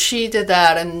 so she did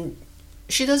that, and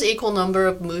she does equal number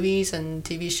of movies and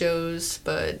TV shows,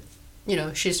 but,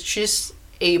 she's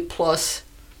A+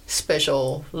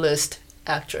 special list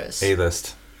actress.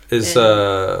 A-list.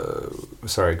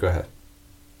 Sorry, go ahead.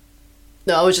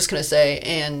 No, I was just going to say,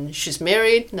 and she's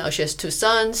married. Now she has 2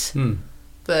 sons.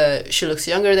 But she looks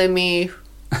younger than me.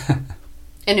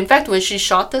 And in fact, when she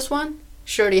shot this one,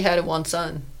 she already had 1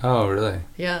 son. Oh, really?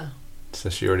 Yeah. So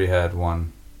she already had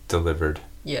 1 delivered.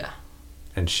 Yeah.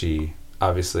 And she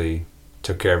obviously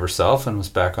took care of herself and was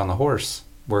back on the horse,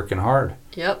 working hard.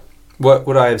 Yep. What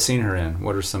would I have seen her in?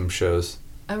 What are some shows?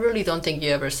 I really don't think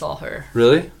you ever saw her.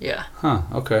 Really? Yeah. Huh,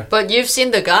 okay. But you've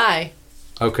seen the guy.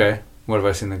 Okay. What have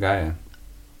I seen the guy in?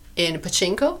 In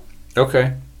Pachinko.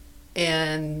 Okay.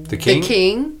 And The King? The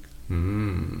King.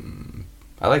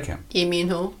 I like him. Lee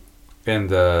Min-ho.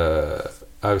 And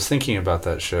I was thinking about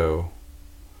that show.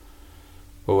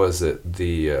 What was it?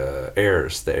 The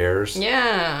Heirs. The Heirs?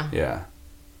 Yeah. Yeah.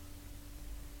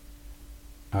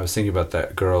 I was thinking about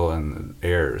that girl in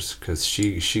Heirs because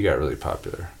she got really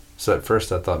popular. So at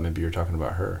first I thought maybe you were talking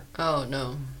about her. Oh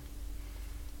no.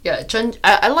 Yeah,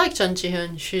 I like Chun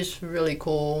Ji-hyun. She's really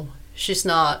cool. She's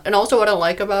not, and also what I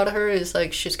like about her is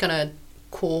like she's kind of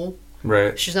cool.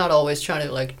 Right. She's not always trying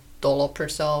to like doll up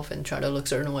herself and try to look a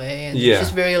certain way. And yeah. She's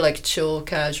very like chill,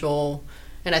 casual,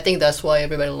 and I think that's why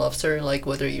everybody loves her. Like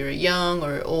whether you're young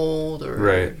or old or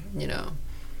right. You know,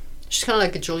 she's kind of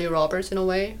like a Julia Roberts in a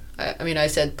way. I mean, I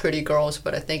said pretty girls,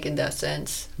 but I think in that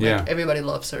sense, like, yeah, everybody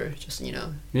loves her. Just you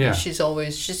know, yeah. She's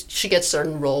always she gets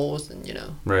certain roles, and you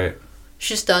know, right.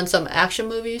 She's done some action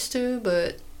movies too,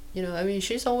 but you know, I mean,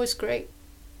 she's always great.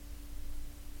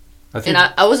 And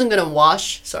I wasn't gonna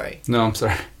watch. Sorry. No, I'm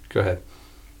sorry. Go ahead.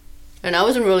 And I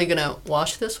wasn't really gonna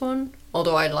watch this one,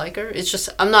 although I like her. It's just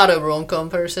I'm not a rom-com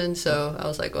person, so I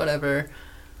was like, whatever.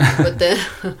 But then,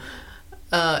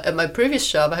 at my previous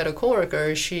job, I had a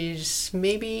coworker. She's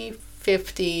maybe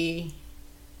 50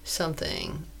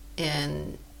 something,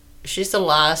 and she's the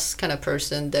last kind of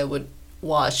person that would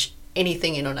watch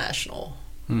anything international.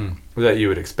 That you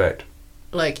would expect.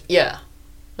 Like, yeah.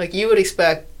 Like, you would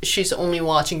expect she's only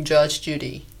watching Judge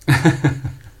Judy.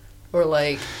 Or,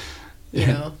 like, you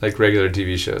know. Like regular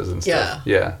TV shows and stuff.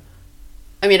 Yeah.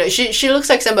 I mean, she looks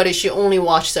like somebody, she only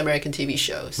watches American TV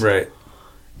shows. Right.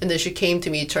 And then she came to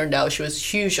me, it turned out she was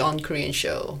huge on Korean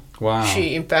show. Wow.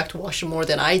 She, in fact, watched more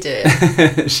than I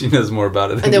did. She knows more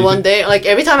about it than And then you one do. day, like,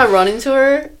 every time I run into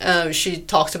her, she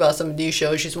talks about some new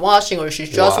show she's watching, or she's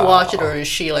just watched it, or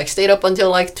she, like, stayed up until,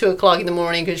 like, 2 o'clock in the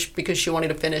morning because she wanted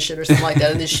to finish it or something like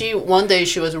that. And then one day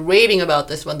she was raving about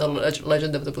this one, The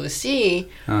Legend of the Blue Sea.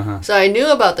 Uh-huh. So I knew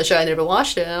about the show, I never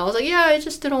watched it, and I was like, yeah, I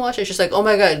just didn't watch it. She's like, oh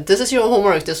my god, this is your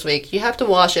homework this week. You have to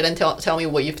watch it and tell me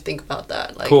what you think about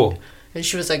that. Like, cool. And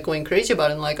she was like going crazy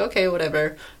about it. And like, okay,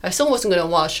 whatever. I still wasn't gonna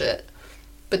watch it.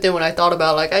 But then when I thought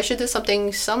about like I should do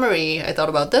something summary, I thought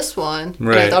about this one.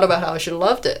 Right. And I thought about how she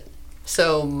loved it.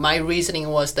 So my reasoning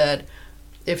was that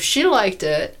if she liked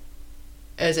it,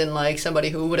 as in like somebody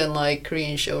who wouldn't like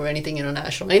Korean show or anything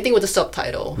international, anything with a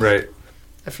subtitle. Right.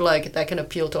 I feel like that can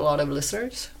appeal to a lot of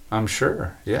listeners. I'm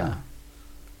sure. Yeah.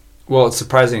 Well, it's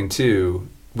surprising too,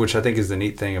 which I think is the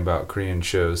neat thing about Korean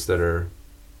shows that are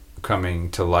coming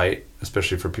to light,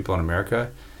 especially for people in America.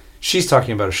 She's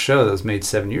talking about a show that was made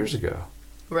 7 years ago.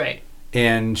 Right.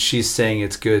 And she's saying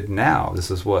it's good now. This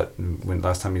is what, when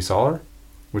last time you saw her?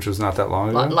 Which was not that long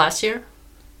ago? Last year?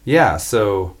 Yeah,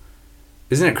 so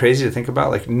isn't it crazy to think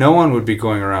about? Like, no one would be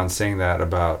going around saying that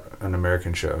about an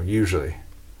American show, usually.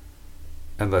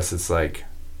 Unless it's, like,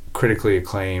 critically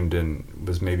acclaimed and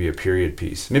was maybe a period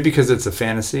piece. Maybe because it's a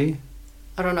fantasy?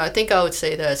 I don't know. I think I would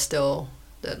say that still,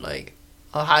 that, like,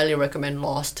 I highly recommend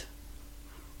Lost.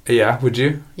 Yeah, would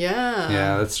you? Yeah.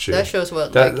 Yeah, that's true. That shows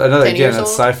what, that, like, another, 10 again, years that old?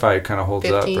 sci-fi kind of holds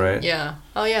 15? up, right? Yeah.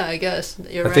 Oh, yeah, I guess.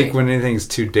 You're right. I think when anything's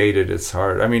too dated, it's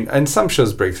hard. I mean, and some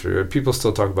shows break through. People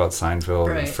still talk about Seinfeld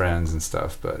Right. and Friends and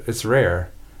stuff, but it's rare.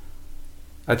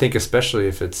 I think especially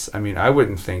if it's, I mean, I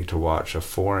wouldn't think to watch a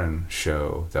foreign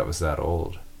show that was that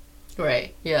old.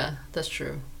 Right. Yeah, that's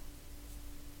true.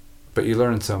 But you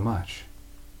learn so much.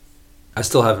 I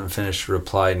still haven't finished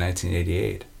Reply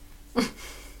 1988.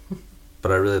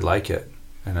 But I really like it,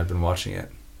 and I've been watching it.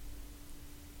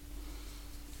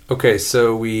 Okay,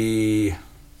 so I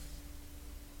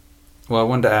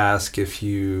wanted to ask if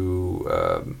you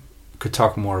could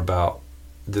talk more about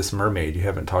this mermaid. You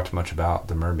haven't talked much about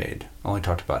the mermaid, only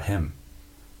talked about him.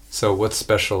 So what's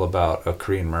special about a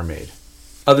Korean mermaid?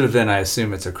 Other than I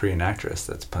assume it's a Korean actress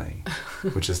that's playing,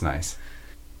 which is nice.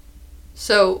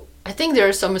 So I think there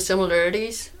are some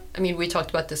similarities. I mean, we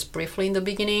talked about this briefly in the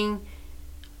beginning.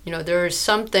 You know, there are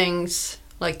some things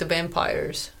like the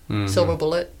vampires. Mm-hmm. Silver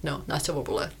Bullet. No, not Silver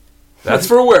Bullet. That's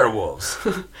for werewolves.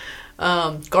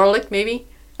 Garlic, maybe?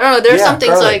 I don't know. There are some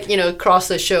things garlic. like, you know, across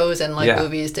the shows and like Yeah.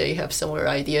 movies, they have similar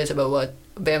ideas about what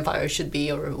vampires should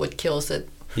be or what kills it.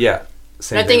 Yeah.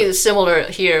 And I think it's similar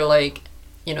here. Like,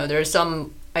 you know, there are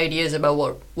some ideas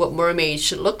about what mermaids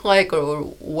should look like or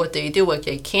what they do, what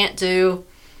they can't do.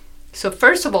 So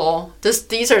first of all,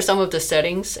 these are some of the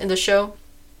settings in the show.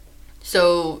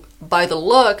 So by the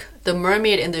look, the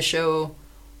mermaid in the show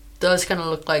does kind of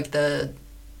look like the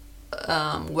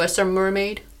Western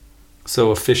mermaid.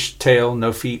 So a fish tail,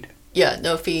 no feet. Yeah,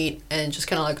 no feet, and just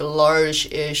kind of like a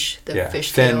large-ish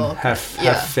fish fin, tail. half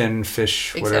fin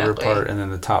fish, whatever Exactly. part, and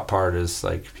then the top part is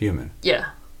like human. Yeah.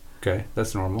 Okay,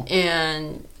 that's normal.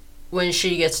 And when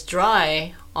she gets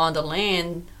dry on the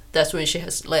land, that's when she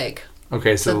has leg.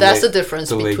 Okay, So that's the difference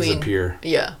the between legs appear.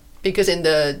 Yeah, because in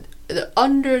the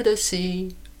under the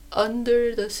sea,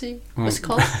 Under the Sea. What's it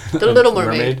called? The Little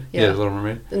Mermaid. Yeah, The Little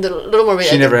Mermaid. And the Little Mermaid.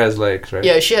 She never has legs, right?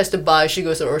 Yeah, she has to buy. She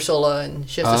goes to Ursula and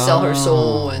she has to sell her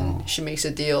soul, and she makes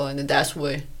a deal, and then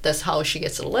that's how she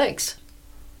gets the legs.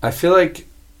 I feel like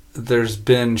there's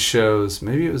been shows.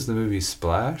 Maybe it was the movie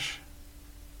Splash.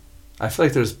 I feel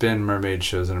like there's been mermaid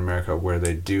shows in America where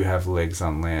they do have legs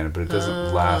on land, but it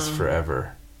doesn't last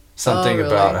forever. Something really?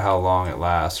 about how long it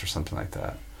lasts or something like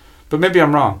that. But maybe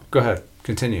I'm wrong. Go ahead.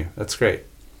 Continue. That's great.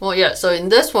 Well, yeah, so in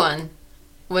this one,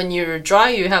 when you're dry,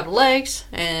 you have legs,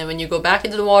 and when you go back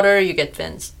into the water, you get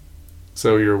fins.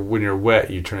 So when you're wet,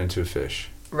 you turn into a fish.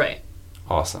 Right.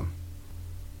 Awesome.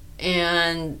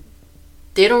 And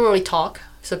they don't really talk.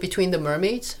 So between the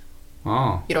mermaids,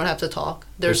 you don't have to talk.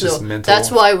 There's no mental.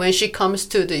 That's why when she comes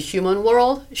to the human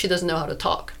world, she doesn't know how to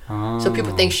talk. So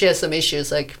people think she has some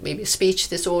issues, like maybe speech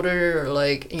disorder or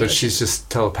like. But she's just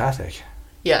telepathic.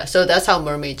 Yeah, so that's how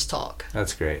mermaids talk.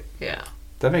 That's great. Yeah.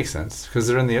 That makes sense because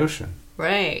they're in the ocean.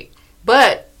 Right.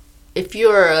 But if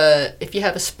you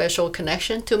have a special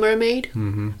connection to mermaid,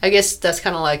 I guess that's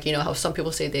kind of like, how some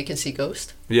people say they can see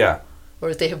ghosts. Yeah. Or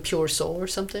if they have pure soul or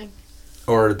something.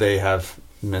 Or they have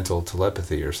mental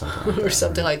telepathy or something like that. Or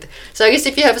something like that. So I guess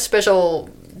if you have a special,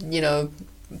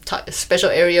 special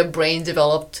area brain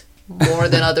developed more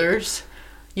than others,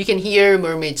 you can hear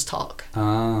mermaids talk.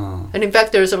 Oh. And in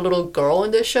fact, there's a little girl in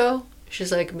this show.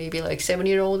 She's like maybe like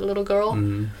 7-year-old little girl.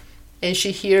 Mm-hmm. And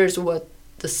she hears what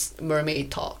this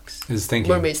mermaid talks.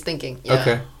 Mermaid's thinking. Yeah.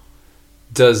 Okay.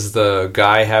 Does the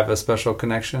guy have a special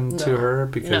connection to her?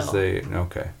 Because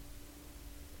okay.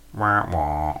 Wah,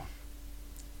 wah.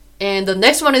 And the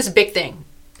next one is a big thing.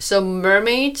 So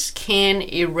mermaids can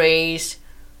erase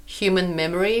human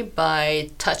memory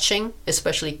by touching,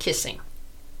 especially kissing.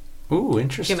 Ooh,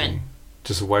 interesting. Human.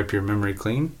 Just wipe your memory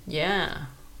clean? Yeah.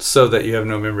 So that you have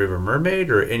no memory of a mermaid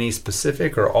or any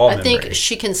specific or all memory? I think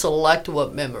she can select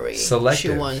what memory she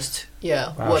wants to.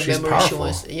 Yeah, wow, what she's memory powerful. she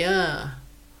wants to. Yeah.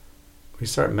 We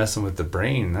start messing with the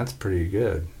brain, that's pretty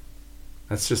good.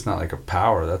 That's just not like a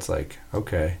power. That's like,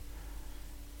 okay,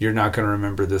 you're not going to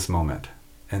remember this moment.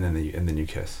 And then you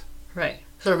kiss. Right.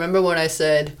 So remember when I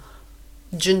said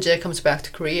Junjae comes back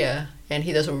to Korea and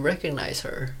he doesn't recognize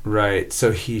her. Right.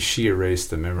 So she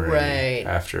erased the memory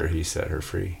after he set her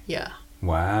free. Yeah.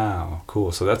 Wow.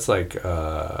 Cool. So that's like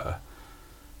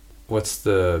what's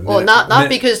the not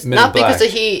because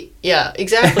he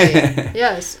exactly.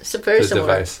 Yes, it's very similar.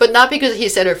 Device. But not because he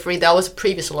set her free. That was a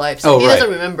previous life. So he doesn't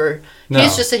remember. No.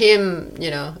 He's just him,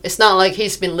 it's not like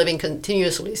he's been living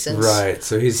continuously since. Right.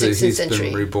 So he's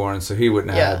been reborn, so he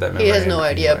wouldn't have had that memory. He has no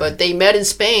idea, but they met in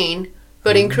Spain.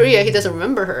 But in Korea, he doesn't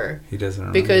remember her. He doesn't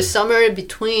remember. Because somewhere in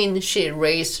between, she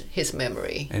erased his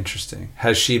memory. Interesting.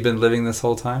 Has she been living this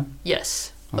whole time?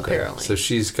 Yes, apparently. So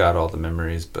she's got all the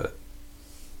memories, but...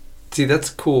 See,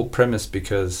 that's a cool premise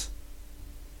because,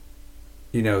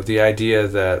 the idea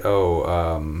that,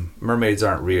 mermaids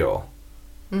aren't real.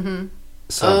 Mm-hmm.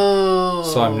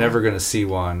 So I'm never going to see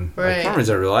one. Right. Like,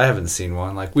 mermaids aren't real. I haven't seen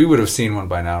one. Like, we would have seen one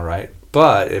by now, right?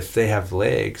 But if they have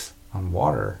legs on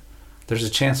water... There's a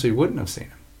chance we wouldn't have seen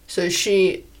them. So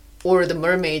she or the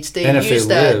mermaids, they use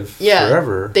that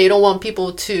forever. They don't want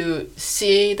people to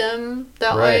see them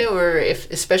that way, or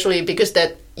especially because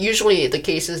that usually the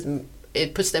cases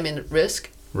it puts them in risk.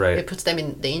 Right. It puts them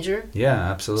in danger. Yeah,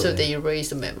 absolutely. So they erase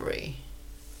the memory.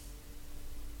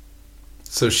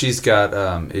 So she's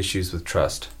got issues with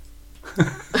trust.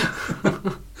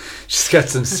 She's got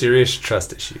some serious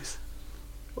trust issues.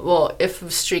 Well, if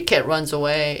a street cat runs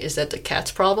away, is that the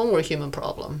cat's problem or a human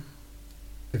problem?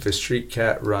 If a street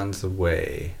cat runs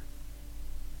away...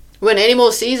 When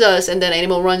animal sees us and then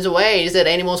animal runs away, is that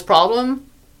animal's problem?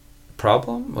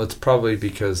 Problem? Well, it's probably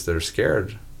because they're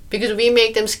scared. Because we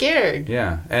make them scared.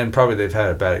 Yeah, and probably they've had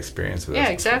a bad experience with us. Yeah,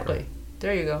 exactly. Before.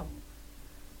 There you go.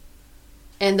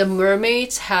 And the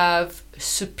mermaids have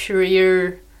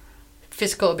superior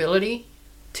physical ability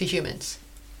to humans.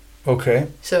 Okay.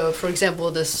 So, for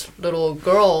example, this little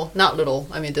girl,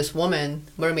 this woman,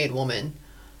 mermaid woman,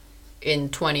 in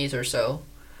 20s or so,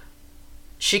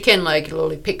 she can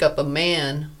literally pick up a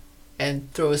man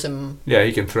and throws him. Yeah,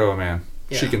 he can throw a man.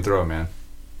 Yeah. She can throw a man.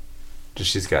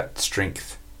 Just she's got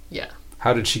strength. Yeah.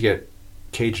 How did she get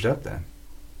caged up then?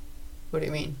 What do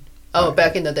you mean? Oh,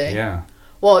 back in the day? Yeah.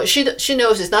 Well, she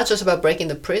knows it's not just about breaking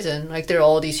the prison. Like, there are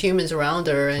all these humans around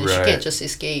her, and she can't just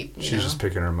escape. She's just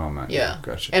picking her moment. Yeah.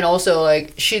 Gotcha. And also,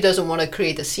 she doesn't want to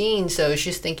create a scene, so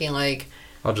she's thinking,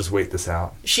 I'll just wait this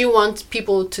out. She wants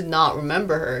people to not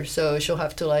remember her, so she'll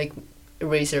have to,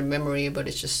 erase their memory, but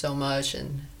it's just so much.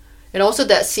 And also,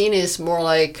 that scene is more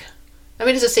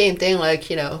it's the same thing.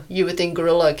 You would think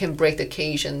gorilla can break the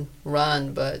cage and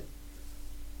run, but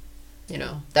You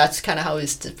know, that's kind of how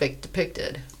it's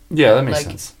depicted. Yeah, that makes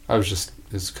sense.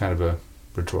 It's kind of a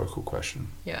rhetorical question.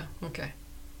 Yeah, okay.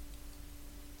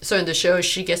 So in the show,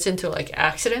 she gets into like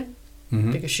accident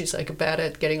because she's like bad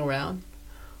at getting around.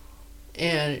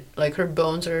 And like her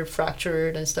bones are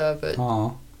fractured and stuff, but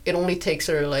it only takes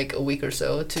her like a week or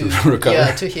so to recover.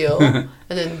 Yeah, to heal. And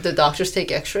then the doctors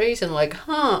take x-rays and like,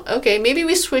 okay, maybe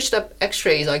we switched up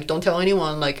x-rays. Like, don't tell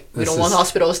anyone. Like, we don't want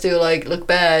hospitals to like look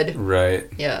bad. Right.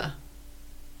 Yeah.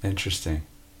 Interesting.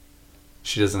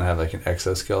 She doesn't have like an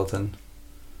exoskeleton?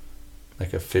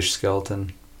 Like a fish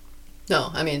skeleton? No,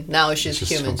 I mean, now she's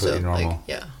human, so normal. Like,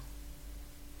 yeah.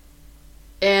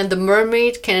 And the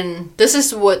mermaid this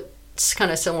is what's kind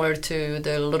of similar to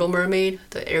the Little Mermaid,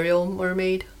 the Ariel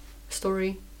mermaid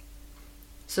story.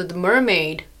 So the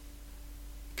mermaid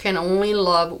can only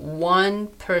love one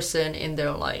person in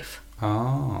their life.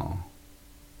 Oh.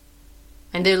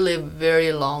 And they live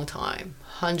very long time,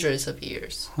 hundreds of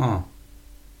years. Huh.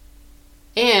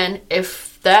 And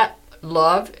if that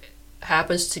love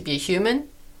happens to be a human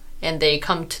and they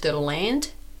come to the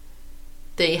land,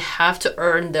 they have to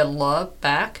earn their love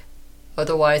back.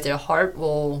 Otherwise, their heart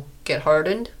will get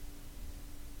hardened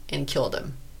and kill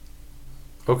them.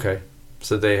 Okay.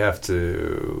 So they have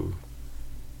to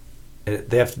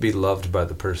be loved by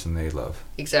the person they love.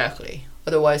 Exactly.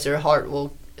 Otherwise, their heart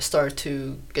will start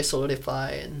to get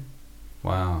solidified and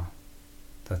wow.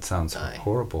 That sounds die.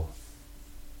 Horrible.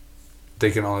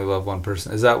 They can only love one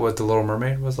person. Is that what the Little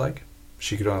Mermaid was like?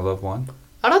 She could only love one?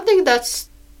 I don't think that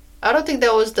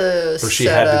was the or she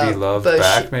had to be loved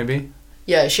back, maybe?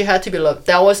 Yeah, she had to be loved.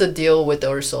 That was the deal with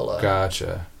Ursula.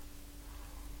 Gotcha.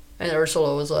 And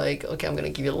Ursula was like, okay, I'm going to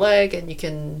give you a leg and you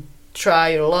can try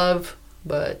your love,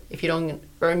 but if you don't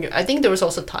earn your... I think there was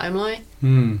also a timeline.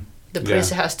 The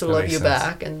prince has to love you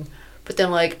back. But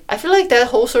then, like, I feel like that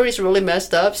whole story is really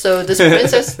messed up. So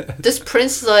this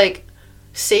prince, like,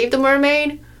 saved the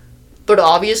mermaid, but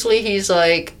obviously he's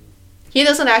like... He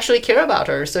doesn't actually care about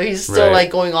her, so he's still like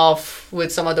going off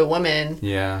with some other women.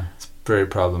 Yeah, it's very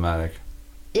problematic.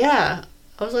 Yeah,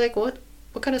 I was like, what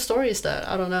kind of story is that?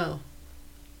 I don't know.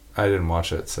 I didn't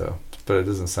watch it, but it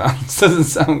doesn't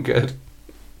sound good.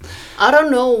 I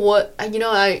don't know what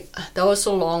that was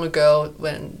so long ago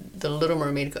when the Little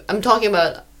Mermaid. I'm talking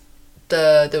about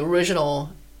the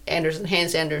original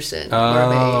Hans Andersen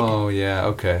Mermaid. Oh yeah,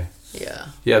 okay. Yeah.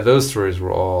 Yeah, those stories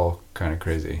were all kind of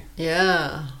crazy.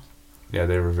 Yeah. Yeah,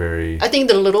 they were very... I think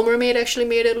The Little Mermaid actually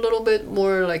made it a little bit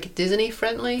more, like,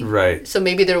 Disney-friendly. Right. So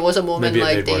maybe there was a moment,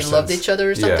 like, they loved each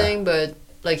other or something, but,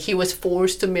 like, he was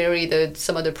forced to marry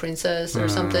some other princess or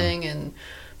something,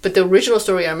 but the original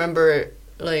story, I remember,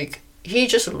 like, he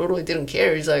just literally didn't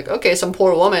care. He's like, okay, some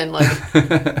poor woman, like,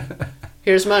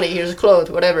 here's money, here's clothes,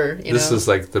 whatever, you know. This is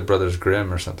like the Brothers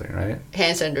Grimm or something, right?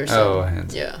 Hans Andersen. Oh,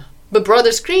 Hans. Yeah. But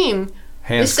Brothers Grimm...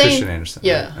 Hans Christian Andersen.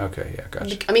 Yeah. Right? Okay, yeah,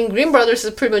 gotcha. I mean, Grimm Brothers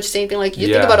is pretty much the same thing. Like, you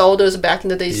think about all those back in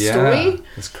the day story.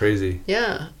 It's crazy.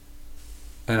 Yeah.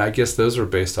 And I guess those were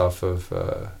based off of,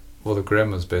 the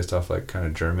Grimm was based off, like, kind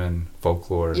of German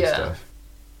folklore and stuff.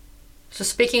 So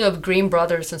speaking of Grimm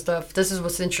Brothers and stuff, this is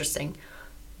what's interesting.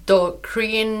 The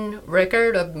Korean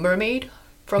record of mermaid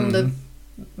from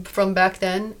back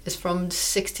then is from the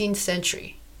 16th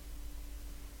century.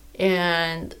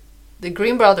 And... the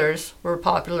Grimm Brothers were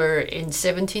popular in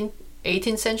 17th,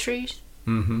 18th centuries.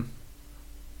 Mm-hmm.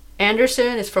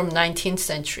 Andersen is from 19th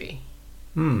century.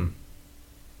 And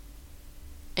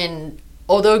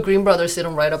although Grimm Brothers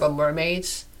didn't write about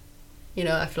mermaids,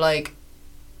 I feel like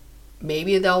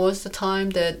maybe that was the time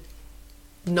that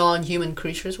non-human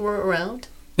creatures were around,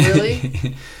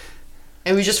 really.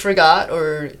 And we just forgot,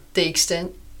 or the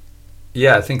extent.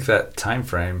 Yeah, I think that time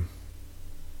frame...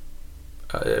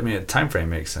 a time frame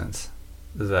makes sense.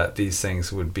 That these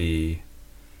things would be,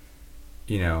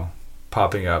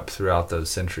 popping up throughout those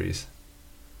centuries.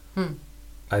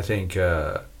 I think,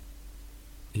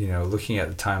 looking at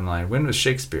the timeline, when was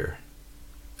Shakespeare?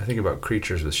 I think about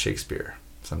creatures with Shakespeare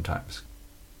sometimes.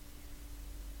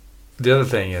 The other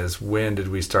thing is, when did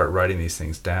we start writing these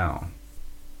things down?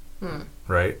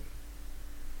 Right?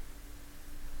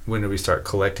 When did we start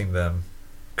collecting them?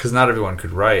 Because not everyone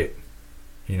could write,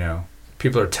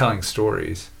 People are telling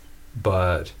stories,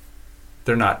 but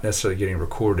they're not necessarily getting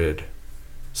recorded.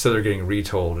 So they're getting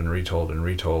retold and retold and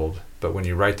retold. But when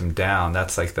you write them down,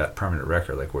 that's like that permanent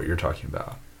record, like what you're talking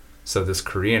about. So this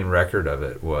Korean record of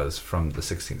it was from the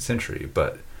 16th century.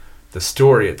 But the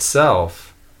story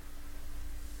itself,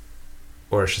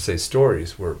 or I should say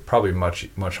stories, were probably much,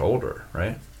 much older,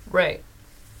 right? Right.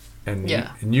 And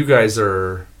you guys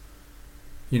are...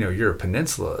 you're a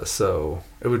peninsula, so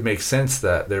it would make sense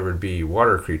that there would be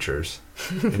water creatures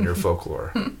in your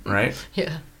folklore, right?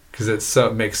 Yeah. Because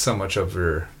makes so much of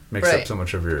your up so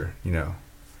much of your, you know.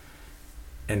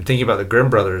 And thinking about the Grimm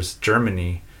brothers,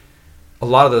 Germany, a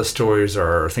lot of those stories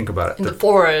are, think about it, in the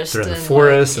forest. They're in the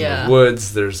forest, in the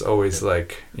woods. There's always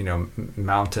like, you know,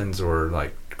 mountains or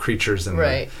like creatures in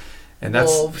right. And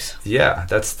that's wolves. Yeah,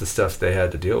 that's the stuff they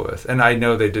had to deal with. And I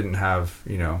know they didn't have,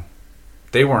 you know,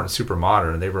 they weren't super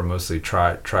modern. They were mostly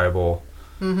tribal,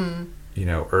 mm-hmm. you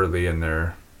know, early in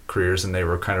their careers, and they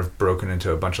were kind of broken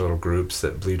into a bunch of little groups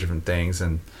that believed different things,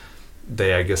 and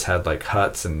they, I guess, had like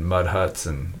huts and mud huts,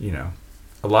 and, you know,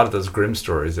 a lot of those Grimm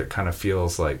stories, it kind of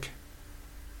feels like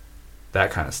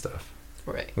that kind of stuff.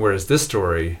 Right. Whereas this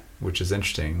story, which is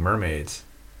interesting, mermaids,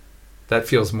 that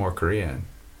feels more Korean.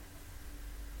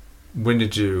 When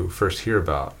did you first hear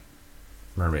about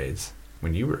mermaids?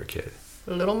 When you were a kid?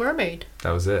 Little Mermaid.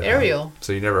 That was it. Ariel. Huh?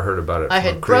 So you never heard about it. I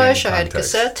had brush. I had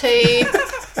cassette tape.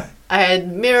 I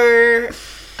had mirror.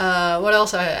 What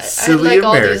else? I had like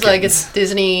all these like it's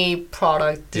Disney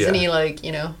product, Disney like,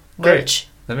 you know, merch. Great.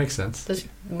 That makes sense.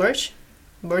 Merch?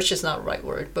 Merch is not the right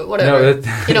word, but whatever.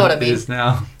 No, you know what I mean. It is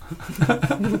now.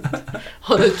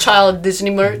 All the child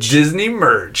Disney merch. Disney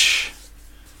merch.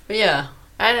 But yeah,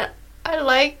 I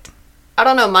liked. I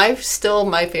don't know. My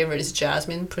favorite is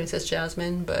Jasmine, Princess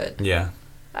Jasmine, but yeah,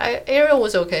 Ariel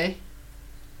was okay.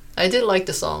 I did like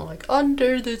the song, like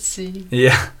Under the Sea.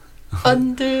 Yeah.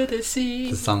 Under the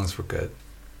Sea. The songs were good.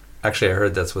 Actually, I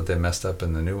heard that's what they messed up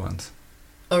in the new ones.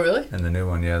 Oh, really? In the new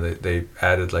one, yeah, they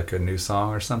added like a new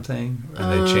song or something,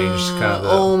 and they changed kind of the...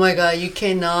 Oh my god, you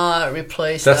cannot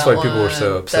replace that. That's why people were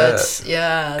so upset. That's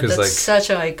like, such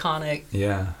an iconic...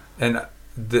 Yeah, and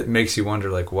that makes you wonder,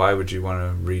 like, why would you want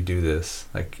to redo this?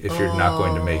 Like, if you're not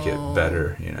going to make it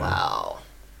better, you know? Wow.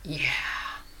 Yeah.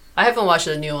 I haven't watched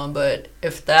the new one, but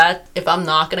if I'm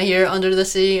not going to hear Under the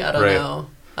Sea, I don't know.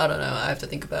 I don't know. I have to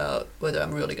think about whether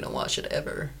I'm really going to watch it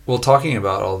ever. Well, talking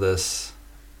about all this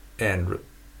and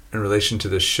in relation to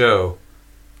this show,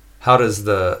 how does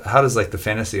like the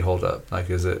fantasy hold up? Like,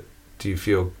 is it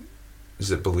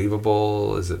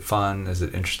believable? Is it fun? Is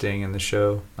it interesting in the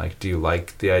show? Like, do you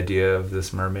like the idea of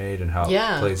this mermaid and how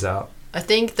it plays out? I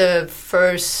think the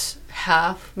first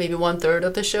half, maybe 1/3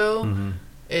 of the show, mm-hmm.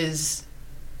 is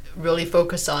really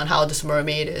focused on how this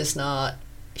mermaid is not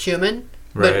human.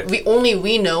 Right. But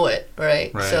we know it,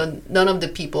 right? So none of the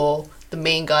people, the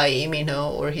main guy, Lee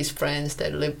Min-ho, or his friends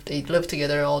that live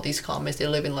together, all these comics, they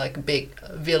live in like a big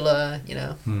villa, you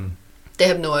know. They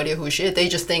have no idea who she is. They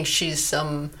just think she's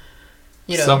some,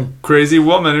 you know, some crazy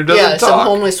woman who doesn't talk. Yeah, some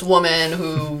homeless woman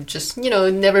who just, you know,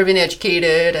 never been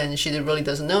educated, and she really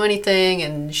doesn't know anything,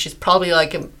 and she's probably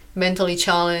like mentally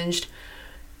challenged.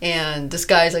 And this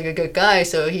guy's like a good guy,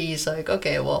 so he's like,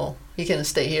 okay, well, he can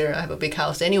stay here. I have a big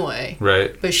house anyway.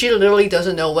 Right. But she literally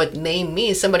doesn't know what name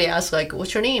means. Somebody asks, like,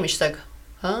 what's your name? And she's like,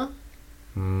 huh?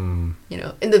 You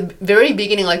know, in the very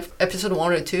beginning, like episode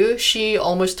 1 or 2, she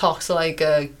almost talks like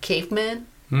a caveman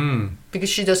because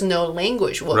she doesn't know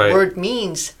language, what word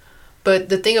means. But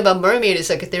the thing about mermaid is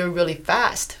like they're really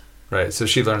fast. Right. So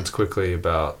she learns quickly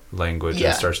about language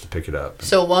and starts to pick it up.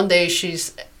 So one day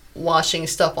she's watching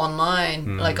stuff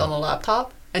online, like on a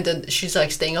laptop, and then she's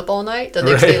like staying up all night. The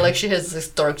next day, like she has this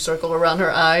dark circle around her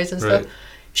eyes and stuff.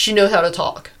 She knows how to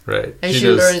talk. Right. And she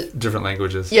knows learned different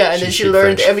languages. Yeah, and then she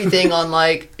learned everything on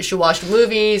like she watched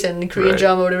movies and Korean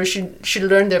drama, whatever. She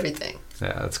learned everything.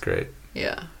 Yeah, that's great.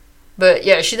 Yeah, but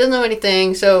yeah, she doesn't know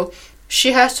anything, so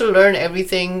she has to learn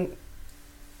everything.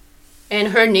 And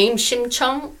her name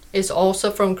Shim-chung is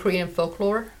also from Korean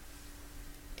folklore.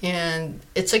 And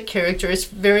it's a character. It's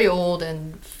very old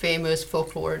and famous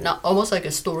folklore. Not almost like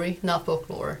a story, not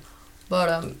folklore. But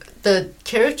the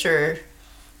character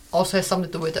also has something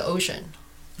to do with the ocean.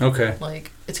 Okay.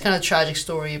 Like it's kind of a tragic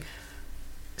story.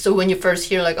 So when you first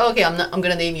hear like, okay, I'm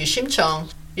gonna name you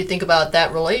Shim-chung, you think about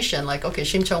that relation. Like, okay,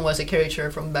 Shim-chung was a character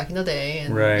from back in the day,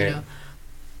 and you know.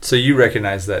 So you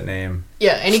recognize that name?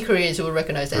 Yeah, any Koreans would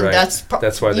recognize that. And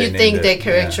that's why they named it. You think that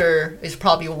character is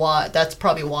probably why. That's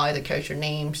probably why the character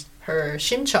names her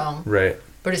Shim-chung. Right.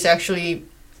 But it's actually,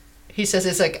 he says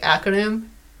it's like acronym,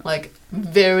 like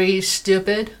very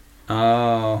stupid.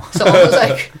 Oh. So almost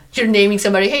like you're naming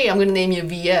somebody. Hey, I'm gonna name you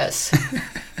VS.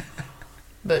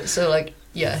 But so like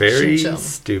very Shim-chung.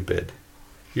 Stupid.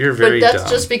 You're very dumb. But that's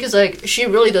dumb. just because like she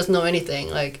really doesn't know anything.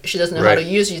 Like she doesn't know how to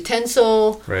use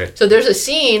utensil. Right. So there's a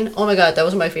scene. Oh my god, that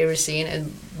was my favorite scene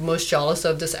and most jealous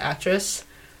of this actress.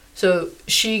 So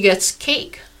she gets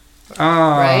cake. Oh.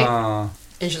 Right.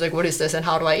 And she's like, what is this and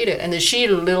how do I eat it? And then she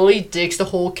literally digs the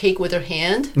whole cake with her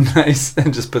hand. Nice.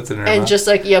 And just puts it in her mouth. And just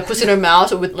like, puts it in her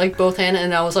mouth with like both hands.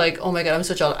 And I was like, oh my God, I'm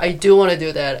so jealous. I do want to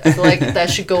do that. I feel like that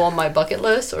should go on my bucket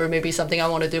list, or maybe something I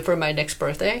want to do for my next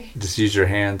birthday. Just use your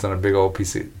hands on a big old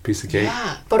piece of cake.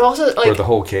 Yeah. But also like. Or the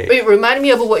whole cake. It reminded me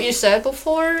of what you said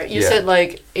before. You said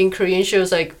like in Korean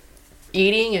shows, like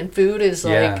eating and food is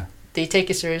like, they take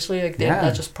it seriously. Like they're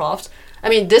not just props. I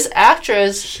mean, this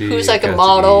actress who's like a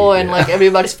model and like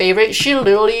everybody's favorite, she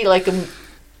literally like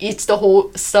eats the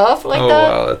whole stuff like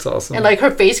that. Oh wow, that's awesome. And like her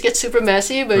face gets super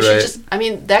messy, but she just, I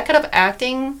mean, that kind of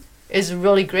acting is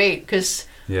really great because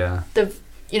the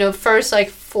first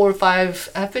like 4 or 5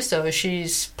 episodes,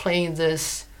 she's playing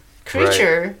this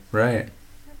creature. Right.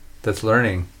 That's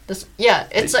learning. It's well,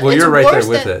 it's you're right worse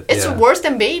there with than, it. It's worse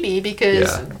than baby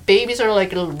because babies are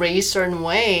like raised a certain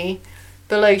way.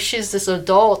 But like she's this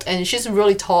adult and she's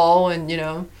really tall and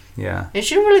and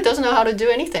she really doesn't know how to do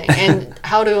anything and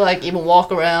how to like even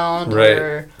walk around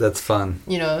or that's fun.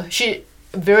 She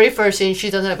very first scene she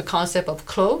doesn't have a concept of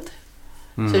clothes,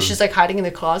 so she's like hiding in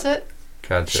the closet.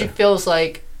 Gotcha. She feels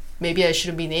like maybe I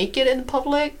shouldn't be naked in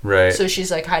public. Right. So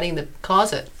she's like hiding in the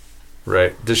closet.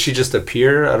 Right. Does she just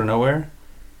appear out of nowhere?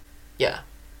 Yeah.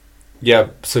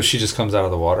 Yeah. So she just comes out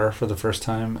of the water for the first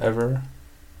time ever.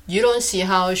 You don't see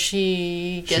how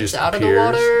she gets out of the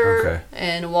water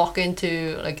and walk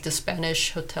into like the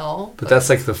Spanish hotel. But that's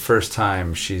like the first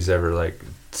time she's ever like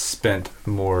spent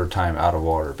more time out of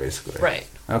water, basically. Right.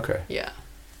 Okay. Yeah.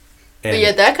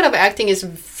 But that kind of acting is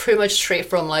pretty much straight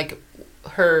from like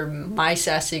her My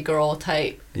Sassy Girl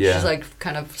type. Yeah. She's like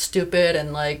kind of stupid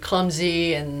and like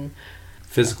clumsy and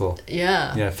physical.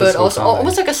 Yeah. Yeah. But also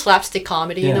almost like a slapstick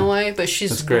comedy in a way. But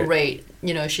she's that's great.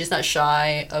 She's not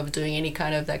shy of doing any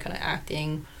kind of that kind of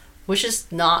acting, which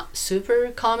is not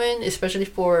super common, especially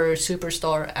for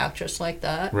superstar actress like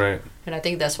that. Right. And I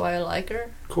think that's why I like her.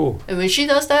 Cool. And when she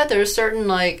does that, there's certain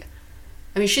like,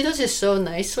 I mean, she does it so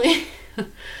nicely.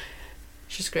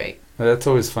 She's great. That's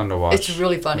always fun to watch. It's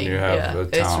really funny. When you have a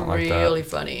talent like that. It's really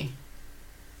funny.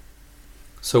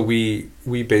 So we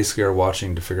basically are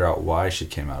watching to figure out why she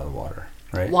came out of the water,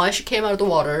 right? Why she came out of the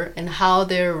water and how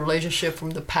their relationship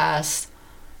from the past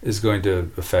is going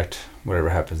to affect whatever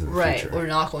happens in the future. Right, or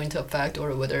not going to affect,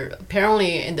 or whether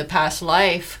apparently in the past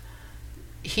life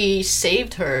he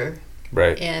saved her.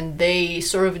 Right. And they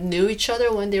sort of knew each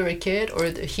other when they were a kid, or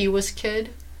he was a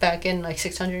kid back in like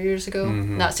 600 years ago.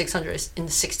 Mm-hmm. Not 600, in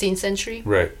the 16th century.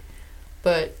 Right.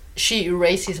 But she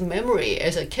erased his memory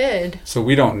as a kid. So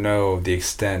we don't know the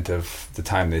extent of the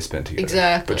time they spent together.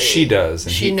 Exactly. But she does,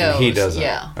 and she knows, he doesn't.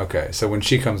 Yeah. Okay, so when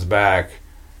she comes back,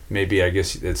 maybe I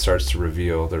guess it starts to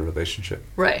reveal their relationship.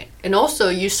 Right. And also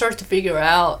you start to figure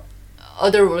out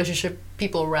other relationship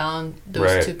people around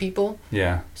those two people.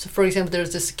 Yeah. So for example,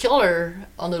 there's this killer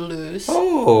on the loose.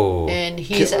 Oh. And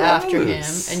he's after him,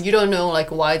 and you don't know like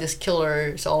why this killer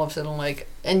is all of a sudden like,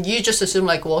 and you just assume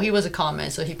like, well, he was a con,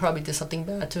 so he probably did something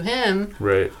bad to him.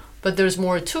 Right. But there's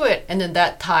more to it, and then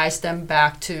that ties them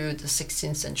back to the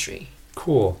 16th century.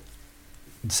 Cool.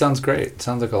 It sounds great. It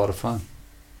sounds like a lot of fun.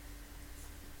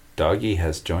 Doggy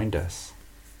has joined us.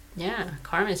 Yeah,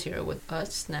 Carmen's here with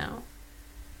us now.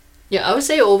 Yeah, I would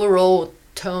say overall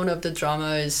tone of the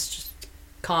drama is just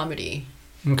comedy.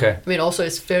 Okay. I mean, also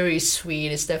it's very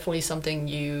sweet. It's definitely something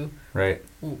you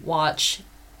watch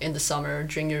in the summer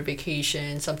during your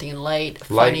vacation. Something light,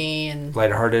 funny, and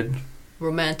lighthearted,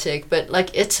 romantic. But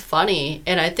like, it's funny,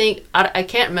 and I think I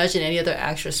can't imagine any other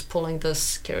actress pulling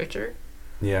this character.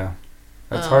 Yeah,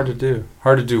 that's hard to do.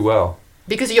 Hard to do well.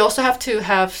 Because you also have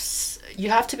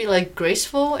to be like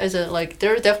graceful as a like.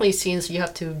 There are definitely scenes you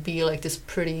have to be like this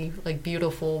pretty like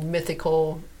beautiful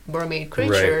mythical mermaid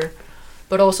creature. Right.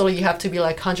 But also you have to be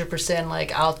like 100%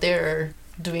 like out there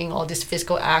doing all this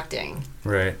physical acting.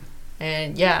 Right.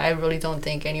 And yeah, I really don't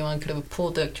think anyone could have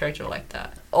pulled the character like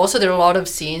that. Also, there are a lot of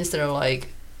scenes that are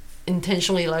like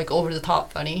intentionally like over the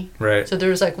top funny. Right. So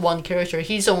there's like one character.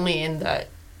 He's only in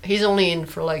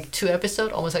for like 2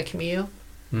 episodes, almost like Camille.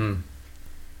 Hmm.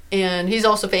 And he's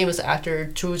also famous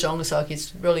actor Cho Jung-suk.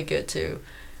 He's really good too.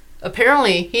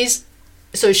 Apparently, she's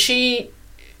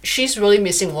really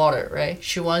missing water, right?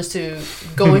 She wants to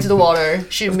go into the water.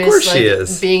 She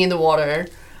misses being in the water.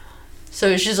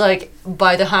 So she's like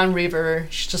by the Han River.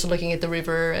 She's just looking at the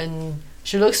river, and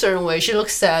she looks a certain way. She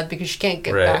looks sad because she can't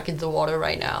get back into the water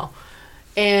right now.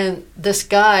 And this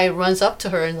guy runs up to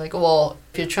her and like, well,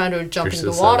 if you're trying to jump into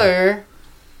the water,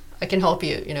 I can help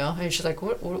you, you know? And she's like,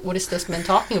 what is this man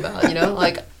talking about, you know?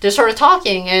 Like, they're sort of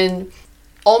talking, and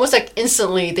almost like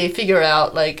instantly they figure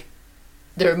out, like,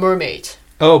 they're mermaids.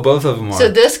 Oh, both of them are. So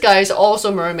this guy is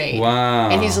also a mermaid. Wow.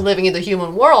 And he's living in the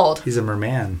human world. He's a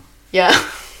merman. Yeah.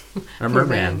 A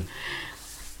merman.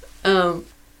 And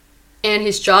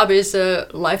his job is a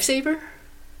lifesaver.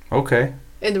 Okay.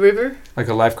 In the river. Like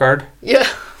a lifeguard? Yeah.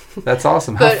 That's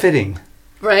awesome. How fitting.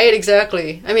 Right,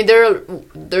 exactly. I mean, there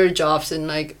are jobs in,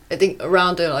 like, I think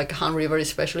around the, like, Han River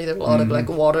especially, there are a lot of, like,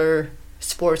 water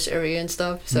sports area and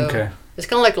stuff. So it's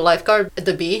kind of like a lifeguard at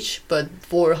the beach, but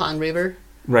for Han River.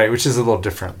 Right, which is a little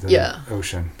different than the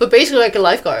ocean. But basically like a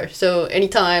lifeguard. So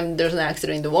anytime there's an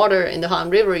accident in the water, in the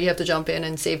Han River, you have to jump in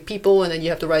and save people, and then you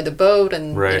have to ride the boat,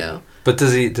 and, you know. But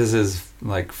does his,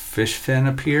 like, fish fin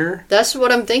appear? That's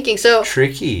what I'm thinking. So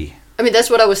tricky. I mean, that's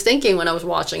what I was thinking when I was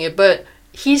watching it, but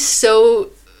he's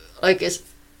so, like,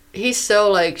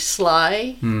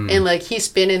 sly, and, like, he's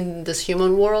been in this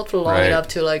human world for long enough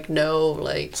to, like, know,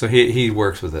 like... So he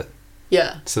works with it.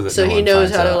 Yeah. So he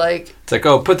knows how to, like... It's like,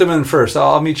 oh, put them in first.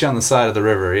 I'll meet you on the side of the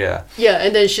river, yeah. Yeah,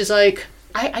 and then she's like,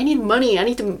 I need money. I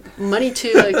need the money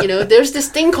to, like, you know, there's this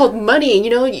thing called money, you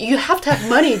know, you have to have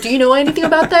money. Do you know anything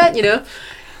about that, you know?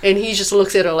 And he just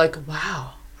looks at her like,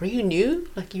 wow, are you new?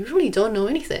 Like, you really don't know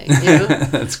anything, you know?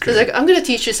 That's great. So he's like, I'm going to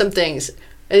teach you some things.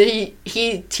 And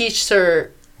he teaches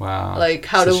her, wow, like,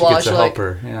 how so to she watch, gets to like... help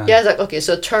her. Yeah, it's like, okay,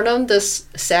 so turn on this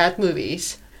sad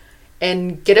movies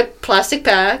and get a plastic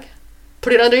bag,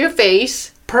 put it under your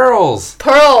face. Pearls.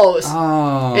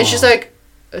 Oh. And she's like,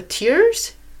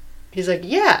 tears? He's like,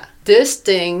 yeah, this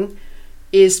thing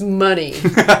is money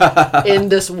in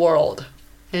this world.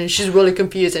 And she's really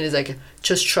confused, and he's like,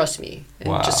 just trust me,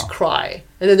 and just cry.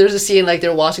 And then there's a scene, like,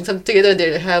 they're watching something together, and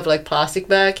they have, like, plastic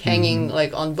bag hanging,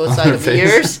 like, on both sides of the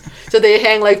ears. So they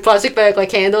hang, like, plastic bag, like,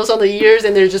 candles on the ears,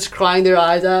 and they're just crying their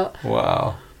eyes out.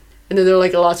 Wow. And then there are,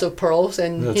 like, lots of pearls,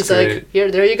 and That's he's great.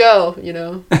 like, there you go, you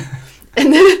know.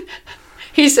 And then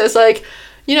he says, like,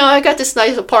 you know, I got this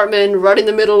nice apartment right in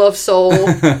the middle of Seoul.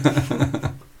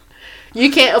 You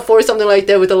can't afford something like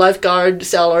that with a lifeguard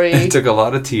salary. It took a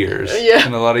lot of tears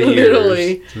and a lot of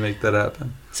years to make that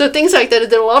happen. So things like that.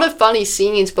 There are a lot of funny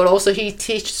scenes, but also he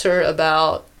teaches her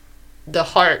about the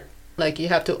heart. Like, you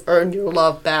have to earn your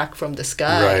love back from the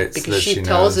sky. Right, because so she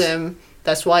tells him,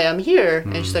 that's why I'm here.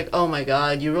 And she's like, oh my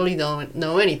God, you really don't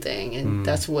know anything. And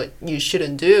that's what you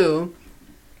shouldn't do.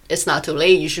 It's not too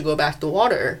late. You should go back to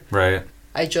water. Right.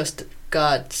 I just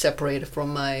got separated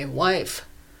from my wife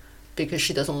because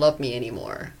she doesn't love me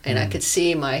anymore, and I could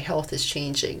see my health is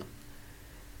changing.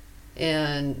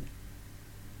 And,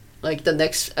 like, the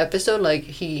next episode, like,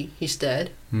 he's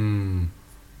dead.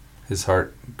 His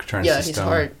heart turns to stone. His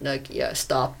heart, like,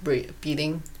 stopped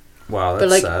beating. Wow, that's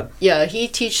like, sad. Yeah, he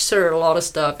teaches her a lot of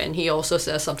stuff, and he also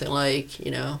says something like, you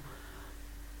know,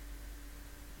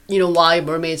 why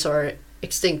mermaids are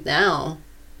extinct now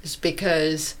is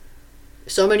because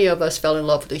so many of us fell in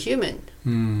love with a human.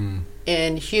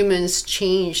 And humans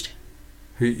changed.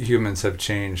 Humans have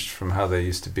changed from how they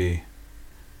used to be.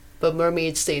 But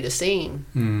mermaids stay the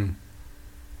same.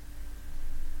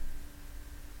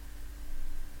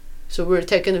 So we're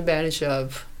taken advantage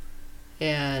of,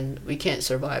 and we can't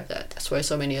survive that. That's why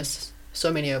so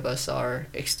many of us are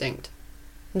extinct.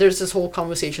 There's this whole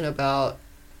conversation about,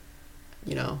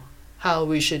 you know, how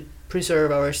we should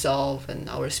preserve ourselves and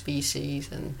our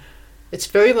species, and it's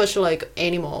very much like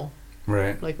animal.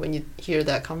 Right. Like when you hear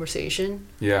that conversation.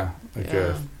 Yeah. Like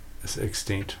this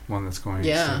extinct one that's going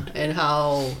extinct. Yeah. And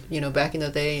how, back in the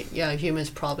day,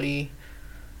 humans probably,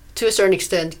 to a certain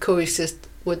extent, coexist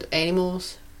with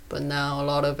animals. But now a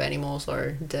lot of animals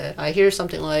are dead. I hear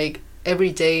something like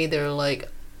every day there are like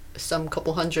some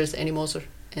couple hundreds animals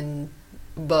and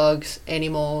bugs,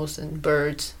 animals, and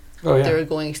birds. Oh, yeah. They're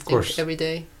going extinct every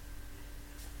day.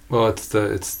 Well, it's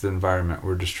the environment.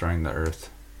 We're destroying the earth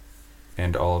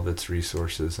and all of its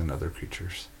resources and other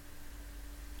creatures.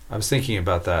 I was thinking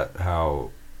about that,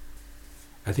 how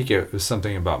I think it was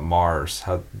something about Mars,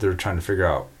 how they're trying to figure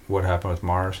out what happened with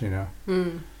Mars,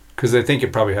 because they think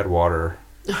it probably had water.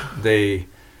 They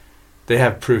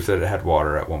have proof that it had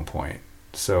water at one point.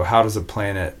 So how does a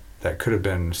planet that could have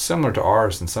been similar to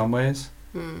ours in some ways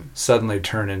suddenly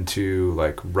turn into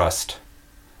like rust?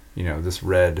 This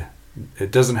red.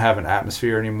 It doesn't have an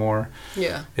atmosphere anymore.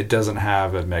 Yeah. It doesn't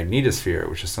have a magnetosphere,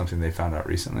 which is something they found out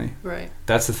recently. Right.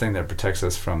 That's the thing that protects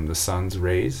us from the sun's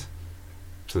rays.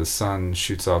 So the sun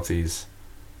shoots off these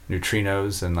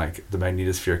neutrinos, and like the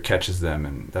magnetosphere catches them,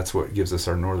 and that's what gives us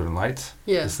our northern lights.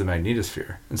 Yeah. It's the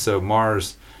magnetosphere. And so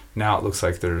Mars, now it looks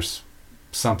like there's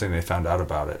something they found out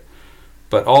about it.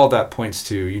 But all that points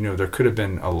to, there could have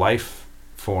been a life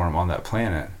form on that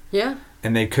planet. Yeah.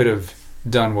 And they could have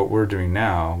done what we're doing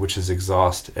now, which is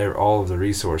exhaust all of the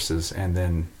resources, and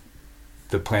then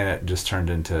the planet just turned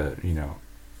into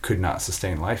could not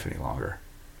sustain life any longer.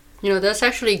 You know, that's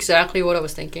actually exactly what I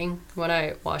was thinking when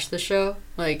I watched the show.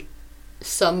 Like,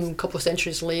 some couple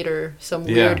centuries later, some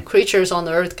weird creatures on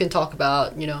the Earth can talk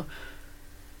about, you know,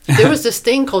 there was this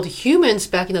thing called humans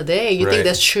back in the day. You think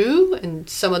that's true? And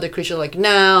some other creatures are like,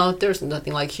 no, there's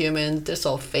nothing like humans. It's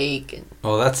all fake. And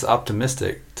well, that's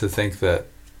optimistic to think that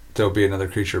there'll be another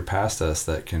creature past us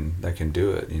that can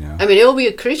do it, you know? I mean, it will be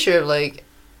a creature like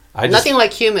nothing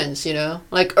like humans, you know?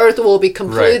 Like Earth will be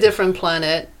completely different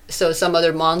planet. So some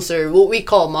other monster, what we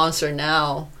call monster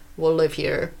now, will live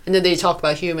here. And then they talk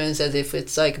about humans as if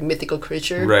it's like a mythical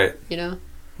creature. Right. You know?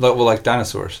 Well, like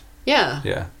dinosaurs. Yeah.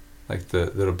 Yeah. Like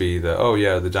that'll be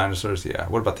the dinosaurs. Yeah.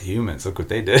 What about the humans? Look what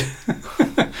they did.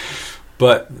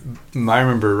 But I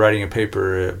remember writing a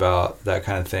paper about that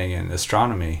kind of thing in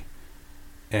astronomy.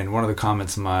 And one of the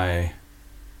comments my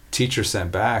teacher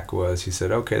sent back was, he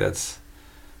said, okay,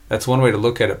 that's one way to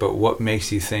look at it, but what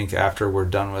makes you think after we're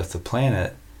done with the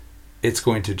planet, it's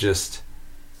going to just,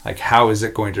 like, how is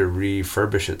it going to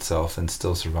refurbish itself and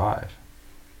still survive?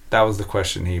 That was the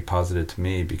question he posited to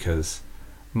me, because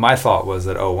my thought was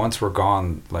that, once we're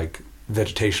gone, like,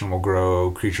 vegetation will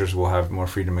grow, creatures will have more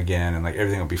freedom again, and, like,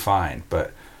 everything will be fine.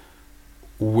 But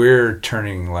we're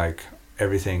turning, like,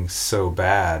 everything so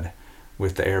bad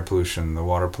with the air pollution, the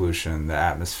water pollution, the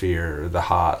atmosphere, the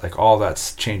hot, like, all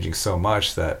that's changing so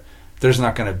much that there's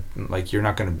not going to, like,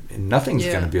 nothing's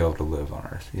going to be able to live on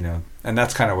Earth, you know? And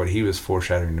that's kind of what he was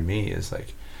foreshadowing to me, is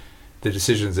like, the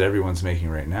decisions that everyone's making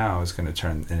right now is going to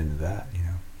turn into that, you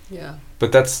know? Yeah.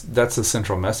 But that's the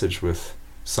central message with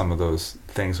some of those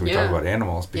things when we talk about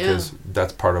animals, because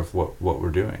that's part of what we're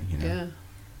doing, you know? Yeah.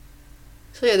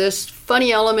 So yeah, there's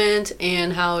funny element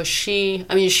and how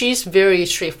she's very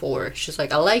straightforward. She's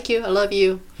like, I like you, I love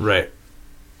you. Right.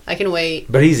 I can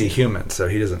wait. But he's a human, so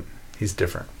he's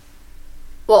different.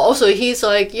 Well, also, he's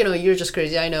like, you know, you're just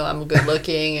crazy. I know I'm good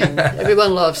looking and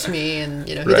everyone loves me, and,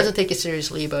 you know, he doesn't take it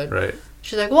seriously, but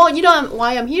she's like, well, you know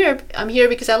why I'm here? I'm here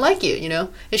because I like you, you know?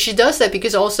 And she does that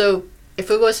because also, if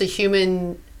it was a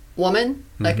human woman,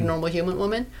 like a normal human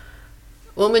woman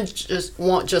just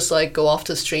won't just, like, go off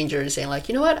to strangers saying, like,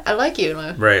 you know what? I like you.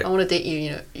 I want to date you, you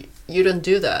know? You don't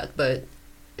do that, but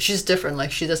she's different.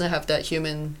 Like, she doesn't have that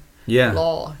human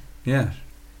law. Yeah.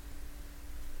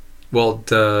 Well,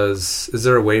 is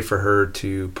there a way for her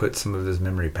to put some of his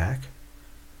memory back?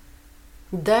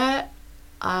 That,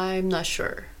 I'm not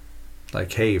sure.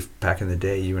 Like, hey, back in the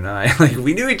day, you and I, like,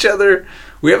 we knew each other.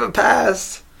 We have a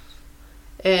past.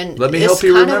 And let me help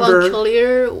you remember. It's kind of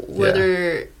unclear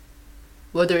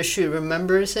whether she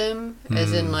remembers him,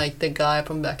 as in, like, the guy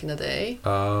from back in the day.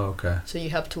 Oh, okay. So you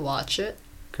have to watch it.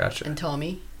 Gotcha. And tell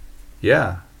me.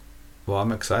 Yeah. Well,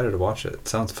 I'm excited to watch it. It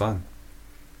sounds fun.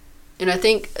 And I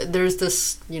think there's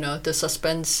this, you know, the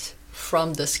suspense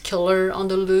from this killer on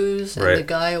the loose, and the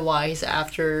guy, why he's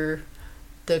after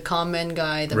the con man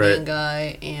guy, the main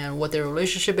guy, and what their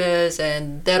relationship is,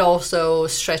 and that also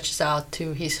stretches out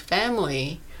to his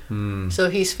family. So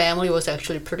his family was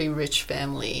actually a pretty rich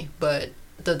family, but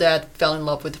the dad fell in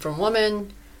love with a different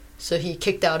woman, so he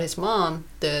kicked out his mom,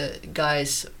 the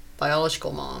guy's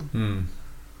biological mom.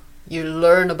 You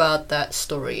learn about that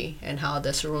story and how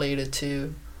that's related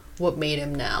to what made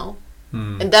him now.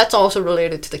 And that's also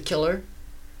related to the killer.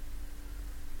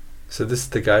 So this is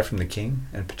the guy from The King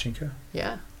and Pachinko?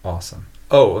 Yeah. Awesome.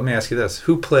 Oh, let me ask you this.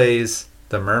 Who plays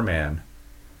the merman?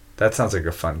 That sounds like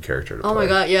a fun character to play. Oh my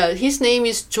god, yeah. His name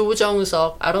is Jo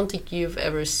Jung-seok. I don't think you've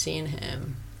ever seen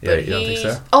him. Yeah, you don't think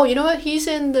so? Oh, you know what? He's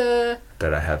in the...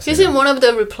 That I have seen. He's in one of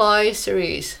the Reply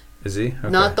series. Is he? Okay.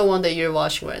 Not the one that you're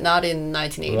watching, not in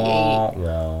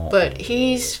 1988. But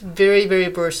he's very, very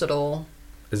versatile.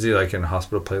 Is he like in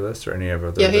Hospital Playlist or any of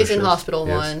other? Yeah, he's shows? in Hospital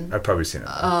One. I've probably seen it.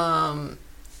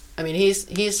 I mean,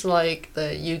 he's like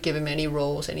you give him any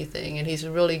roles, anything, and he's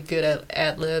really good at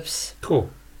ad-libs. Cool.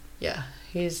 Yeah,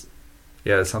 yeah,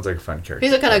 that sounds like a fun character.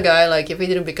 He's the kind of guy, like, if he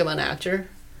didn't become an actor,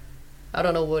 I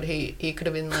don't know what he could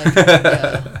have been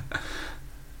like.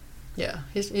 Yeah,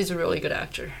 he's a really good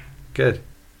actor. Good.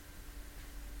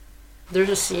 There's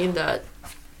a scene that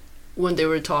when they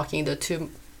were talking, the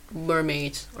two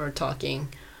mermaids are talking,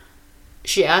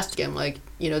 she asked him, like,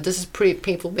 you know, this is pretty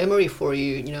painful memory for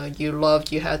you. You know,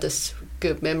 you had this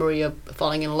good memory of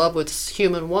falling in love with this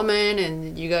human woman,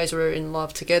 and you guys were in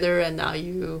love together, and now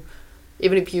even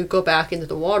if you go back into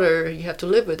the water, you have to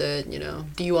live with it, you know.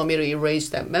 Do you want me to erase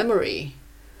that memory?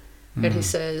 And he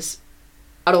says,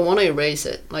 I don't want to erase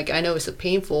it. Like, I know it's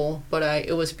painful, but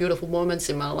it was beautiful moments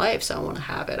in my life, so I want to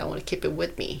have it. I want to keep it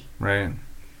with me. Right.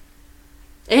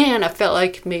 And I felt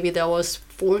like maybe that was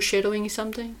foreshadowing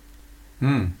something.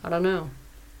 I don't know.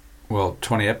 Well,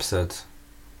 20 episodes.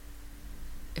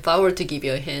 if I were to give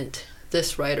you a hint,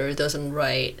 this writer doesn't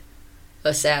write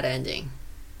a sad ending.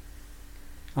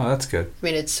 Oh, that's good. I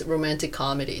mean, it's romantic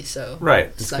comedy, so right,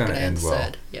 it's not going to end well.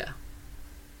 Sad. Yeah.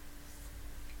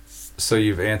 So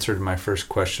you've answered my first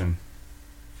question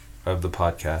of the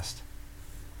podcast.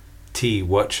 T,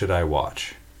 what should I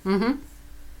watch? Mm-hmm.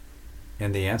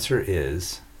 And the answer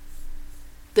is...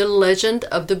 The Legend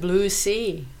of the Blue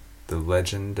Sea. The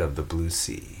Legend of the Blue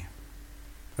Sea.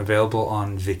 Available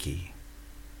on Viki.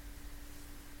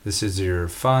 This is your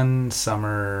fun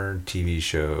summer TV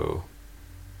show.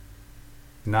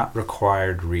 Not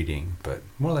required reading, but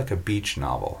more like a beach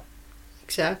novel.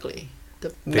 Exactly.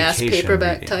 The mass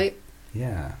paperback reading. Type.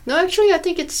 Yeah. No, actually, I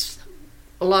think it's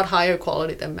a lot higher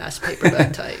quality than mass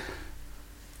paperback type.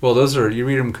 Well, those are, you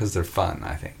read them because they're fun,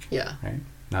 I think. Yeah. Right?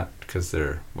 Not because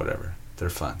they're whatever. They're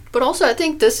fun. But also, I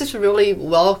think this is really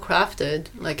well crafted.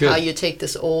 Like Good. How you take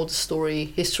this old story,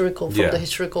 historical, from the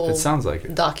historical it sounds like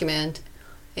it. Document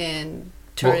and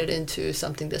turn it into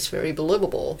something that's very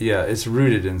believable. Yeah, it's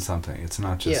rooted in something. It's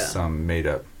not just some made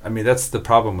up. I mean, that's the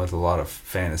problem with a lot of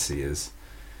fantasy is,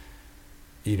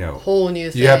 you know, whole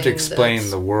new thing you have to explain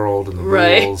the world and the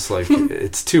right. rules. Like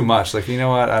it's too much. Like, you know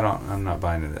what? I'm not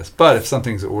buying into this. But if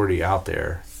something's already out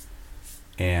there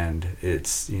and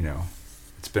it's, you know,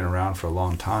 it's been around for a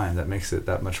long time, that makes it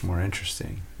that much more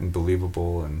interesting and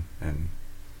believable and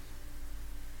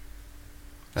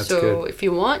that's so good. If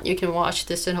you want, you can watch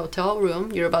this in a hotel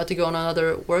room. You're about to go on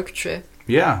another work trip.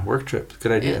 Yeah, work trip.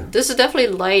 Good idea. And this is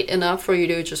definitely light enough for you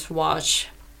to just watch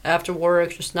after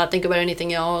work, just not think about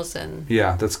anything else. And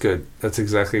yeah, that's good. That's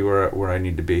exactly where I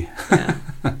need to be. Yeah.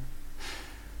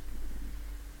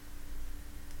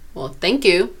 Well, thank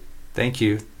you. Thank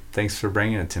you. Thanks for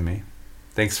bringing it to me.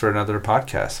 Thanks for another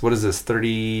podcast. What is this,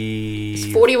 30?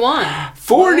 It's 41.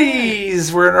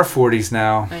 40s! We're in our 40s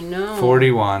now. I know.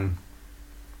 41.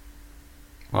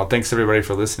 Well, thanks everybody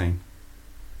for listening.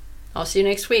 I'll see you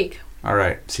next week. All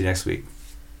right. See you next week.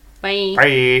 Bye.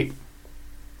 Bye.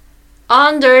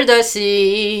 Under the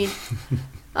sea.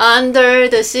 Under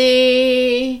the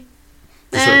sea.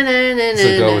 Does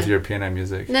it go with your piano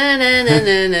music? Na na na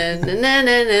na na na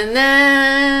na na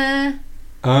na.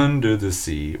 Under the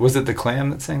sea. Was it the clam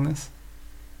that sang this?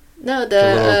 No,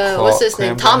 what's his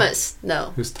name? Thomas.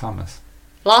 No. Who's Thomas?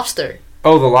 Lobster.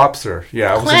 Oh, the lobster.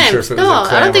 Yeah, I wasn't sure if it was a clam. No,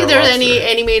 I don't think there's any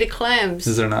animated clams.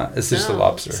 Is there not? It's just a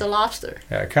lobster. It's a lobster.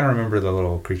 Yeah, I kind of remember the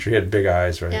little creature. He had big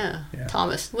eyes, right? Yeah.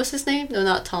 Thomas. What's his name? No,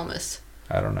 not Thomas.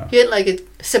 I don't know. He had like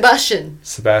Sebastian.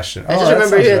 I just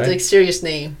remember he had like serious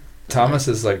name. Thomas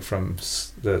is like from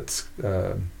that's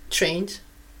Trained.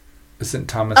 Isn't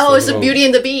Thomas? Oh, it's the Beauty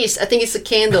and the Beast. I think it's a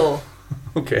candle.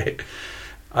 Okay.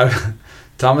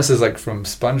 Thomas is like from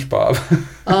SpongeBob.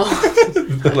 Oh.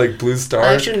 The like blue star.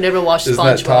 I actually never watched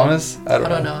SpongeBob. Isn't that Thomas? I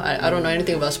don't know. I don't know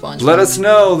anything about SpongeBob. Let us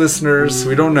know, listeners.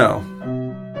 We don't know.